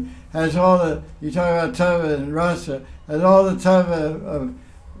important. Has all the, you talk about Tava and Rasa, has all the Tava of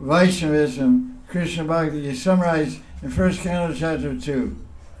Vaishnavism, Krishna Bhakti, you summarize in first canto, chapter 2.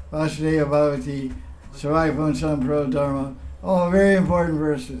 Vasudeva Bhavati, Savai Punsam Pro Dharma, all very important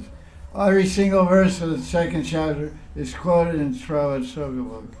verses. Every single verse of the second chapter is quoted in Prabhupada's Sloka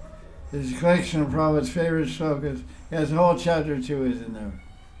book. There's a collection of Prabhupada's favorite slokas. He has the whole chapter 2 is in there.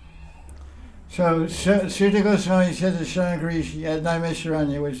 So Sutta Goswami said to Shankarishi at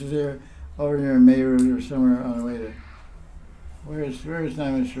Naimisharanya, which is there over near Meerut or somewhere on the way to, where is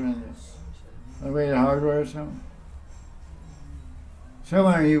Naimisharanya? On the way to Hardware or something?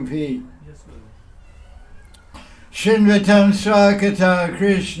 Somewhere in UP. Yes, Shinvatam Swakata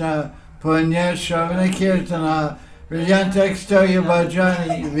Krishna Punya Shravana Kirtana Hridyantakstoya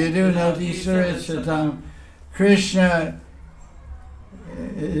Bhajani Vidunati Saritsatam. Krishna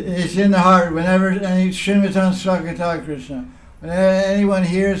is in the heart whenever any Shinvatam Swakata Krishna. Whenever anyone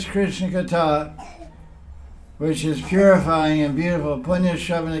hears Krishna Katha, which is purifying and beautiful, Punya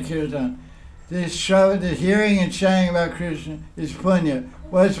Shravana Kirtan. The hearing and chanting about Krishna is punya.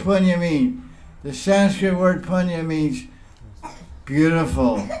 What does punya mean? The Sanskrit word punya means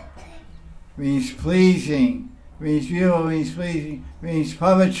beautiful, means pleasing, means beautiful, means pleasing, means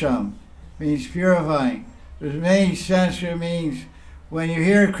pavitram, means purifying. There's many Sanskrit means. When you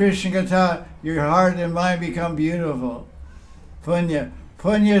hear Krishna Katha, your heart and mind become beautiful. Punya.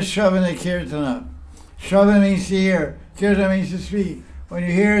 Punya Shravana Kirtana. Shravana means to hear. Kirtana means to speak. When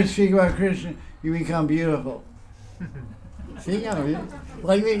you hear and speak about Krishna, you become beautiful. See,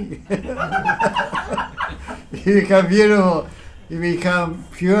 like me. You become beautiful. You become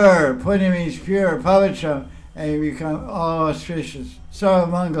pure. Punya means pure, pavitra, and you become all auspicious.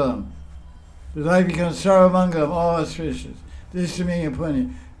 Sarvamangalam. The life becomes sarvamangalam, all auspicious. This is the meaning of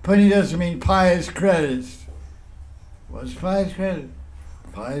punya. Punya doesn't mean pious credits. What's pious credit?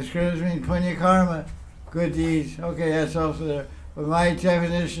 Pious credits mean punya karma, good deeds. Okay, that's also there. But my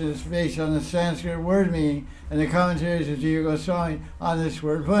definition is based on the Sanskrit word meaning and the commentaries of Jaya Goswami on this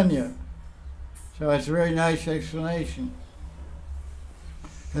word punya. So it's a very nice explanation.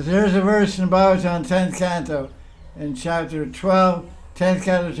 Because there's a verse in Bhagavatam, 10th canto, in chapter 12, 10th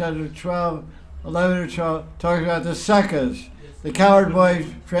canto, chapter 12, 11 or 12, talks about the Sakas, the coward boy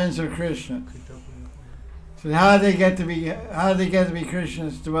friends of Krishna. So how did they get to be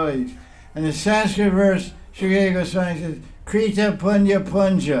Krishna's devotees? And the Sanskrit verse, Sri Goswami says, Krita Punya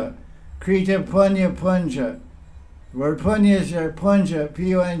Punja. Krita Punya Punja. The word punya is there, punja,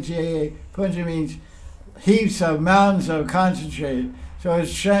 P-U-N-J-A. Punja means heaps of, mountains of concentrated. So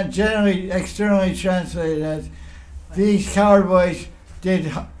it's generally, externally translated as these coward boys did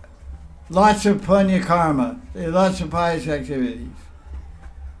lots of punya karma. They did lots of pious activities.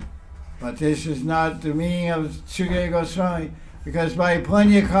 But this is not the meaning of Sukadeva Goswami, because by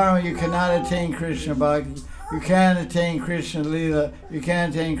punya karma you cannot attain Krishna Bhakti. You can't attain Krishna Leela. You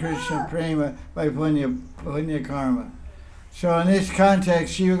can't attain Krishna Prema by punya karma. So in this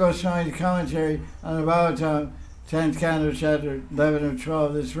context, Shiva Goswami's commentary on the Bhagavatam, 10th canto, chapter 11 or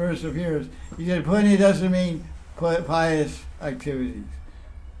 12, this verse appears. He said punya doesn't mean pious activities.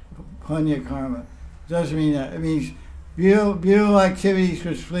 Punya karma doesn't mean that. It means beautiful activities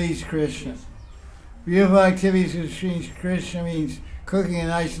which please Krishna. Beautiful activities which please Krishna means cooking a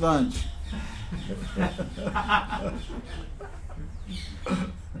nice lunch.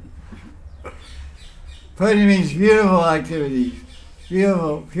 Punya means beautiful activities,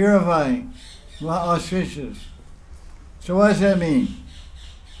 beautiful, purifying, auspicious. So what does that mean?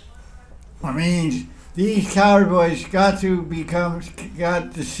 It means these coward boys got the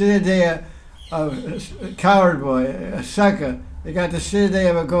siddhya of a coward boy, a saka. They got the siddhya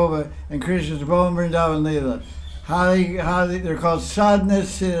of a gova and Krishna's Bhoma Vrindavan Leela. They're called sadhana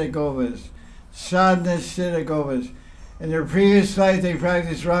siddha govas. Sadhana siddha govas. In their previous life, they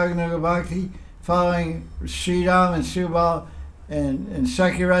practiced Raganuga Bhakti, following Sridham and Subal and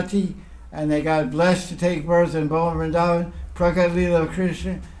Sakirati, and they got blessed to take birth in Bhoma Vrindavan, Prakat Leela of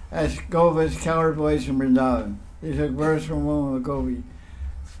Krishna, as govas, coward boys from Vrindavan. They took birth from woman of Gopi.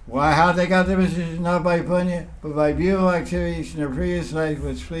 Why? How they got their position? Not by punya, but by beautiful activities in their previous life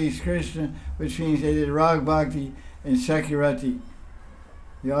which pleased Krishna, which means they did Rag Bhakti and Sakirati.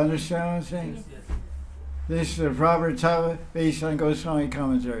 You understand what I'm saying? Yes, yes. This is the proper tava based on Goswami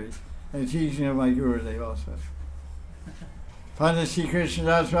commentaries and the teaching of my Guru Dev also. Pandit Sri Krishna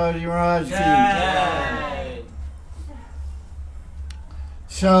Das Babaji Maharaj ki. Jai.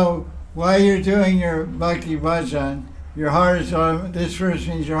 So while you're doing your bhakti bhajan, your heart is this verse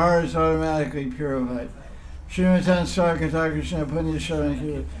means your heart is automatically purified. Srimatan Sarkata Krishna Punya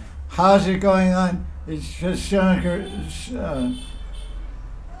Sharanakira. How's it going on? It's just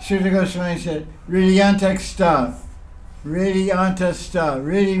Sutta Goswami said, Hridyantak sta. Hridyanta sta.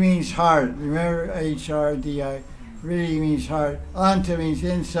 Hridy means heart. Remember H-R-D-I. Hridy means heart. Anta means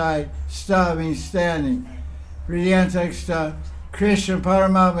inside. Sta means standing. Hridyantak sta. Krishna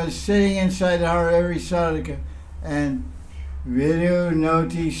Paramatma is sitting inside the heart of every sadhaka. And Vidu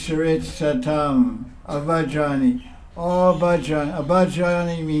Noti Sarit Satam. Abhajani. All bhajan.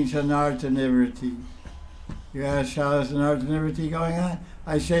 Abhajani means anartha nivritti. You ask how is anartha nivritti going on?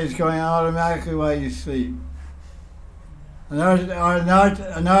 I say it's going on automatically while you sleep.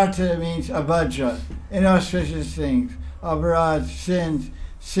 Anartha means abhaja, inauspicious things, aparadhs,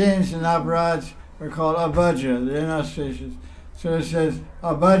 sins and aparadhs are called abhaja, the inauspicious. So it says,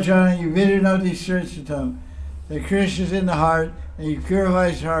 abhajana yuvidinoti sritatam. That Krishna's in the heart, and he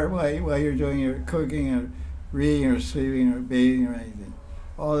purifies the heart while you're doing your cooking or reading or sleeping or bathing or anything.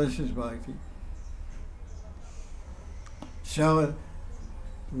 All this is bhakti. So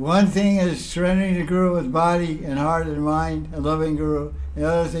one thing is surrendering to Guru with body and heart and mind and loving Guru. The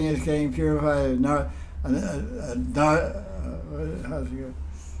other thing is getting purified. How's it go?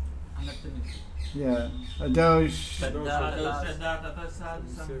 Yeah, a dose. A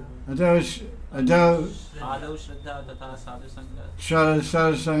dose.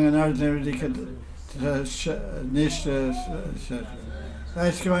 Sadhusanga, Nishta, etc.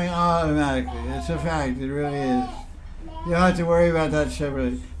 That's going automatically. It's a fact. It really is. You don't have to worry about that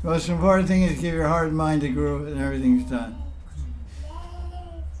separately. The most important thing is give your heart and mind to Guru, and everything's done.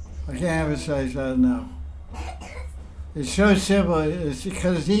 I can't emphasize that enough. It's so simple. It's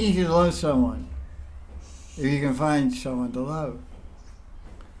because it's easy to love someone if you can find someone to love.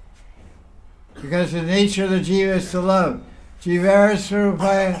 Because the nature of the jiva is to love. Jivara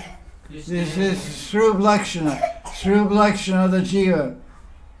Swarupaya. This is Swarup Lakshana. Swarup Lakshana of the jiva.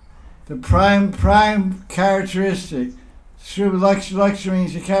 The prime characteristic. Swarup Lakshana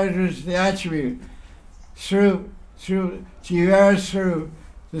means the characteristic, the attribute. Swarup, Jivara Swarup.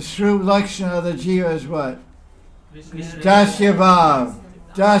 The Swarup Lakshana of the jiva is what? Dasya Bhav.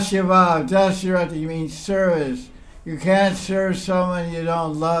 Dasya Bhav. Dasya Rati means service. You can't serve someone you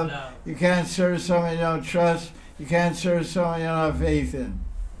don't love. You can't serve someone you don't trust. You can't serve someone you don't have faith in.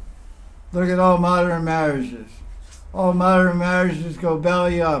 Look at all modern marriages. All modern marriages go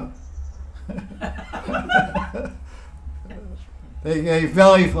belly up. They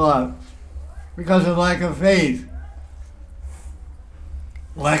belly flop because of lack of faith,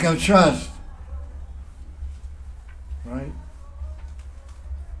 lack of trust. Right?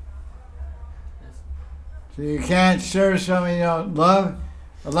 So you can't serve someone you don't love.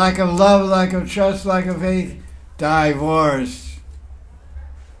 A lack of love, lack of trust, lack of faith, divorce.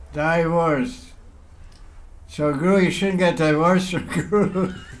 Divorce. So Guru, you shouldn't get divorced from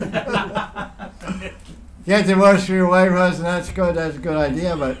Guru. Get divorced from your wife, husband, that's good, that's a good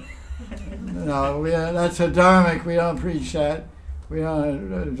idea, but no, that's a dharmic, we don't preach that. We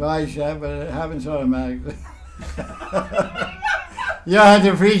don't advise that, but it happens automatically. You don't have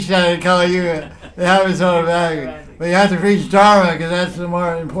to preach that in Kali Yuga. It happens automatically. But you have to preach Dharma because that's the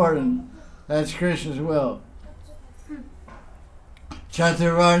more important. That's Krishna's will.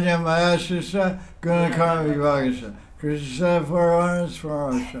 Chaturvarnya Mayasusa Gunakarma Vivagasa. Krishna said 4 honors, 4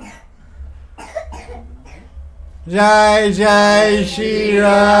 honors. Jaya Jaya Sri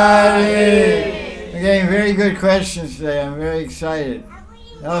Radhe. I'm getting very good questions today. I'm very excited.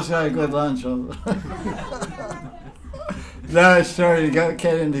 I also had a good lunch. Now it's starting to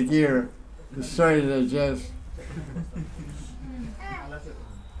get into gear. It's starting to digest.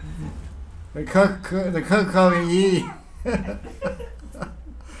 The cook called me eating.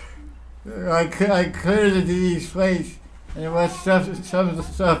 I cleared into these plates, and there was some of the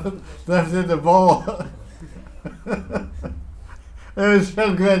stuff left in the bowl. It was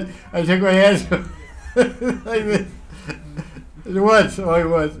so good. I took my hands like this. Once, only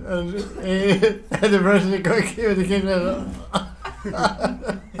once. And the person that cooked me with the kitchen.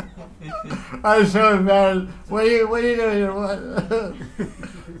 I was so embarrassed. What are you doing here? What?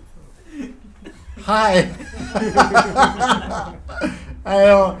 Hi. I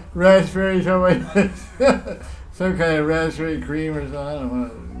know raspberry something. Some kind of raspberry cream or something. I don't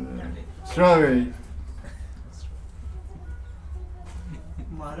know. Strawberries.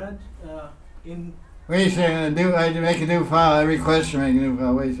 Maharaj, in Wait a second, I have to make a new file. Every question make a new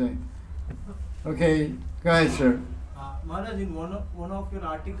file. Wait a second. Okay, go ahead, sir. Maharaj, in one of your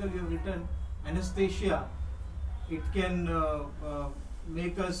articles you have written, anesthesia, it can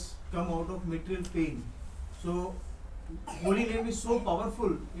make us come out of material pain. So, holy name is so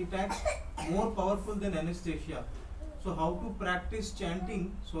powerful, it acts more powerful than anesthesia. So, how to practice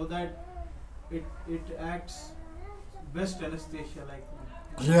chanting so that it acts best anesthesia like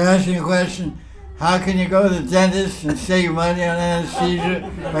that? So you're asking a question, how can you go to the dentist and save money on anesthesia?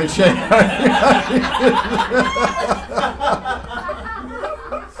 Or say,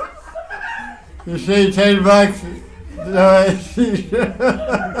 you save $10, no anesthesia.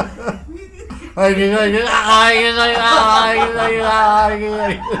 What do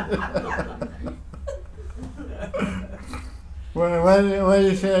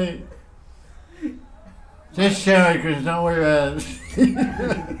you say? Just chant, Krishna, don't worry about it.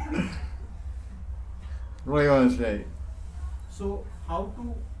 What do you want to say? So, how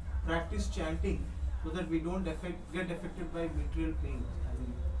to practice chanting so that we don't get affected by material pain?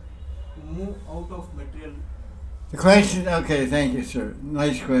 move out of material. The question, okay, thank you, sir.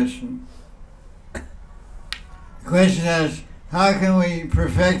 Nice question. The question is, how can we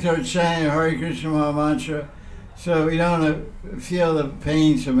perfect our chanting of Hare Krishna Maha Mantra so we don't feel the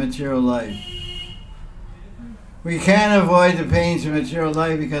pains of material life? We can't avoid the pains of material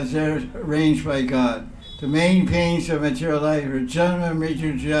life because they're arranged by God. The main pains of material life are janma,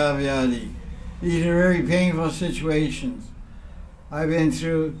 mrityu, jaya, vyadi. These are very painful situations. I've been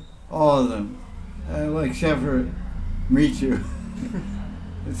through all of them, well, except for mrityu.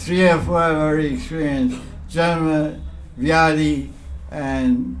 The 3 or 4 I've already experienced: janma, vyadi,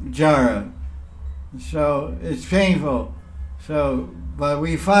 and jara. So it's painful. But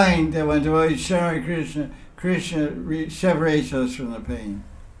we find that when devotees chant Krishna, Krishna separates us from the pain.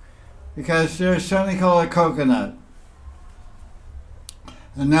 Because there's something called a coconut,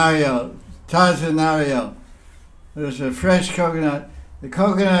 a nariyal, taza nariyal. There's a fresh coconut. The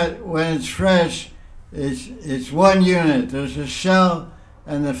coconut, when it's fresh, it's one unit. There's a shell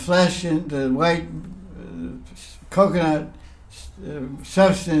and the flesh in the white coconut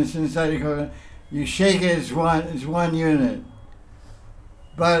substance inside the coconut. You shake it, it's one unit.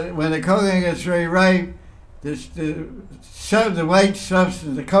 But when the coconut gets very ripe, the white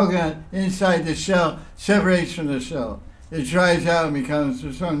substance, the coconut inside the shell, separates from the shell. It dries out and becomes,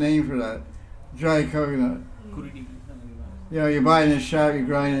 there's some name for that, dry coconut. You know, you buy it in the shop, you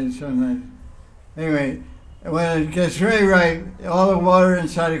grind it sometimes. Anyway, when it gets very ripe, all the water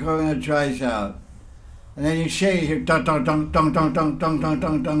inside the coconut dries out. And then you shake it, you dunk, dunk, dunk, dunk, dunk, dunk, dunk, dunk,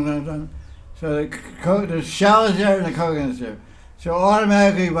 dunk, dunk, dunk, dunk. So the shell is there and the coconut is there. So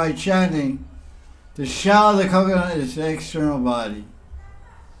automatically by chanting, the shell of the coconut is the external body.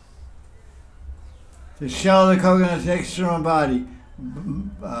 The shell of the coconut is the external body.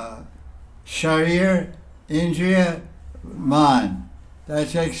 Sharir, Indriya, Man.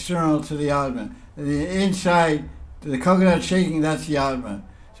 That's external to the Atman. And the inside, the coconut shaking, that's the Atman.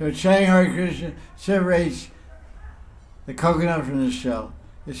 So chanting Hare Krishna separates the coconut from the shell.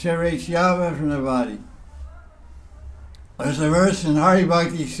 It separates the Atman from the body. There's a verse in Hari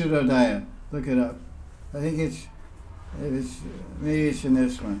Bhakti Sudodaya. Look it up. I think maybe it's in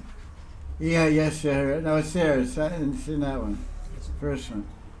this one. Yeah, yes, sir. No, it's there. It's in that one. It's the first one.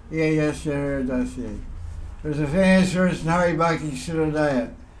 Yeah, yes, sir. That's it. There's a famous verse in Hari Bhakti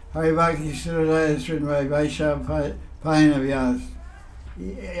Sudodaya. Hari Bhakti Sudodaya is written by Vaishnav Payana Vyas.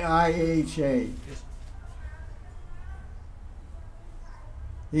 IHA.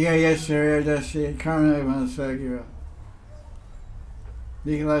 Yeah, yes, sir. That's it. Karma Manasagira.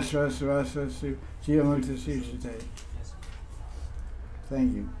 Nicholas Rasavasu, Jaya Mukta Sujate.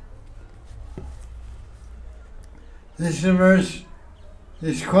 Thank you. This is a verse.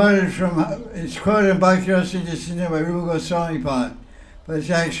 It's quoted in Bhakti Rasa Siddhanta by Rupa Goswami Pad. But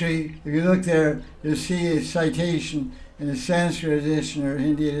it's actually, if you look there, you'll see a citation in the Sanskrit edition or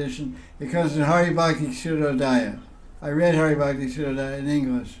Hindi edition. It comes in Hari Bhakti Sudodaya. I read Hari Bhakti Sudodaya in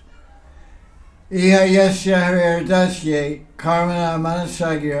English. Iha yasya harer dasye karmana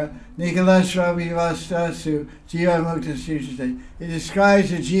manasagira nikalashra vivastasu jiva mukta sujate. It describes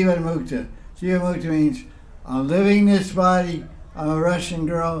the jiva mukta. Jiva mukta means I'm living this body, I'm a Russian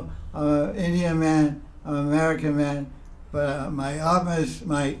girl, I'm an Indian man, I'm an American man, but my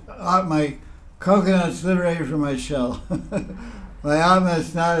coconut's liberated from my shell. My atma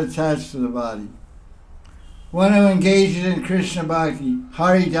is not attached to the body. One who engages in Krishna Bhakti,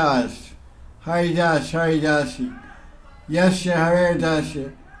 Haridas, Haridas, Haridasi, Yasya Harer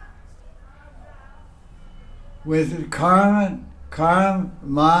Dasya, with karma,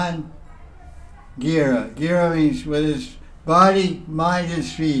 man, gira. Gira means with his body, mind, and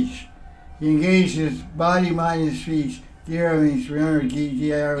speech. He engages body, mind, and speech. Gira means, remember,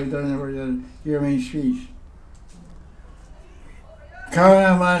 G-I-R, we don't know where the gira means speech.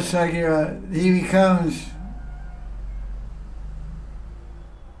 Karma Manasagira, he becomes,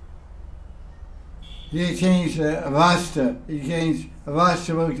 he attains avasta, he attains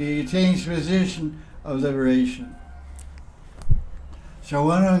avasta mukti, he attains position of liberation. So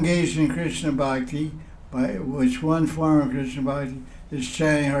one who engages in Krishna Bhakti, by which one form of Krishna Bhakti is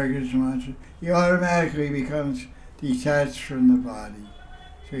chanting Hare Krishna mantra, he automatically becomes detached from the body.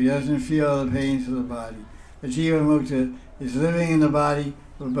 So he doesn't feel the pains of the body. The Jiva Mukta is living in the body,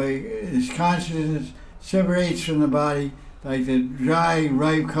 but by his consciousness separates from the body like the dry,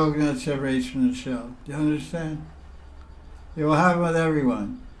 ripe coconut separates from the shell. Do you understand? It will happen with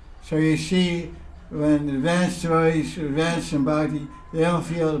everyone. So you see, when advanced devotees advance in bhakti, they don't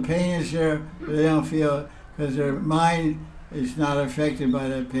feel the pain is there, but they don't feel it because their mind is not affected by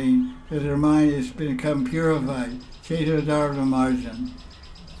that pain, because their mind has become purified. Cheto Dharma Marjan.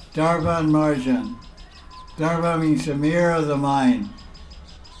 Darpan Marjan. Darpan means the mirror of the mind.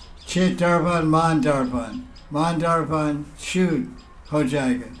 Chit Darpan, Man Darpan. Man Darpan, shoot,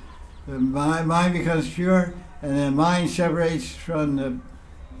 Hojaiga. The mind becomes pure, and the mind separates from the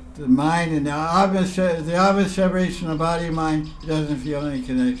mind, and the Atma separates from the body and mind. It doesn't feel any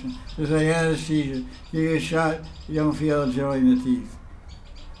connection. It's like anesthesia. You get shot, you don't feel a joy in the teeth.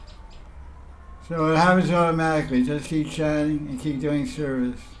 So it happens automatically. Just keep chanting and keep doing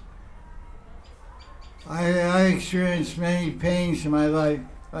service. I experienced many pains in my life.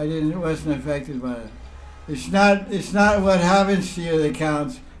 I wasn't affected by it. It's not what happens to you that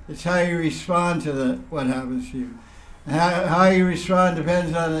counts. It's how you respond to what happens to you. And how you respond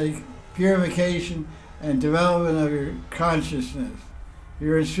depends on the purification and development of your consciousness. If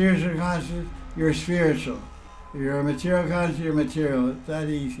you're a spiritual consciousness, you're spiritual. If you're a material consciousness, you're material. It's that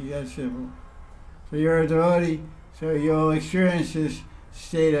easy, that simple. So you're a devotee, so you'll experience this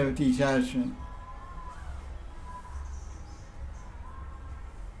state of detachment.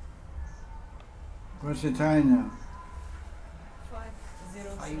 What's the time now?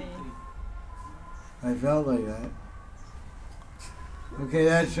 5:03. I felt like that. Okay,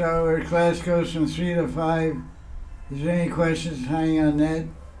 that's our class goes from 3 to 5. Is there any questions hanging on that?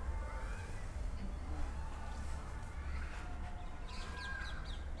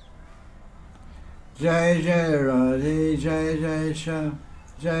 Jaya Jaya Radhe, Jaya Jaya Sri,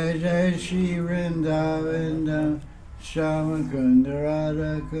 Jaya Jaya Sri Radhe, Shama Kunda,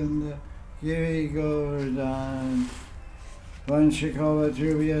 Radha Kunda, Giri Govardhan, Vanshikova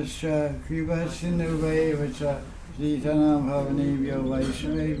Drubhyascha, Kripa Sindhu Vaivaccha, Siddhanam Bhavanebhyo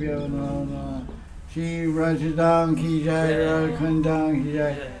Vaishnavebhyo Namo Namaha. Shri Rajadam Ki Jai, Radha Kundam Ki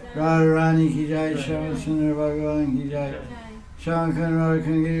Jai, Radharani Ki Jai, Shama Sundar Bhagavan Ki Jai, Shankar Radha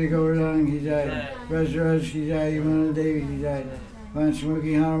Kunda Govardhan Ki Jai, Raj Ki Jai, Yamuna Devi Ki Jai,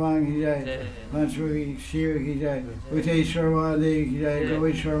 Panchmukhi Hanuman Ki Jai, Panchmukhi Shiva Ki Jai, Uteshwar Mahadev Ki Jai,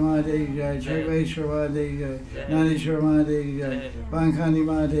 Goveshwar Mahadev Ki Jai, Chakveshwar Mahadev Ki Jai, Nandeshwar Mahadev Ki Jai, Pankandi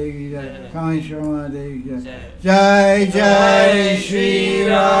Mahadev Ki Jai, Kameshwar Mahadev Ki Jai, Jai Jai Sri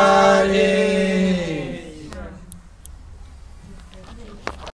Radhe.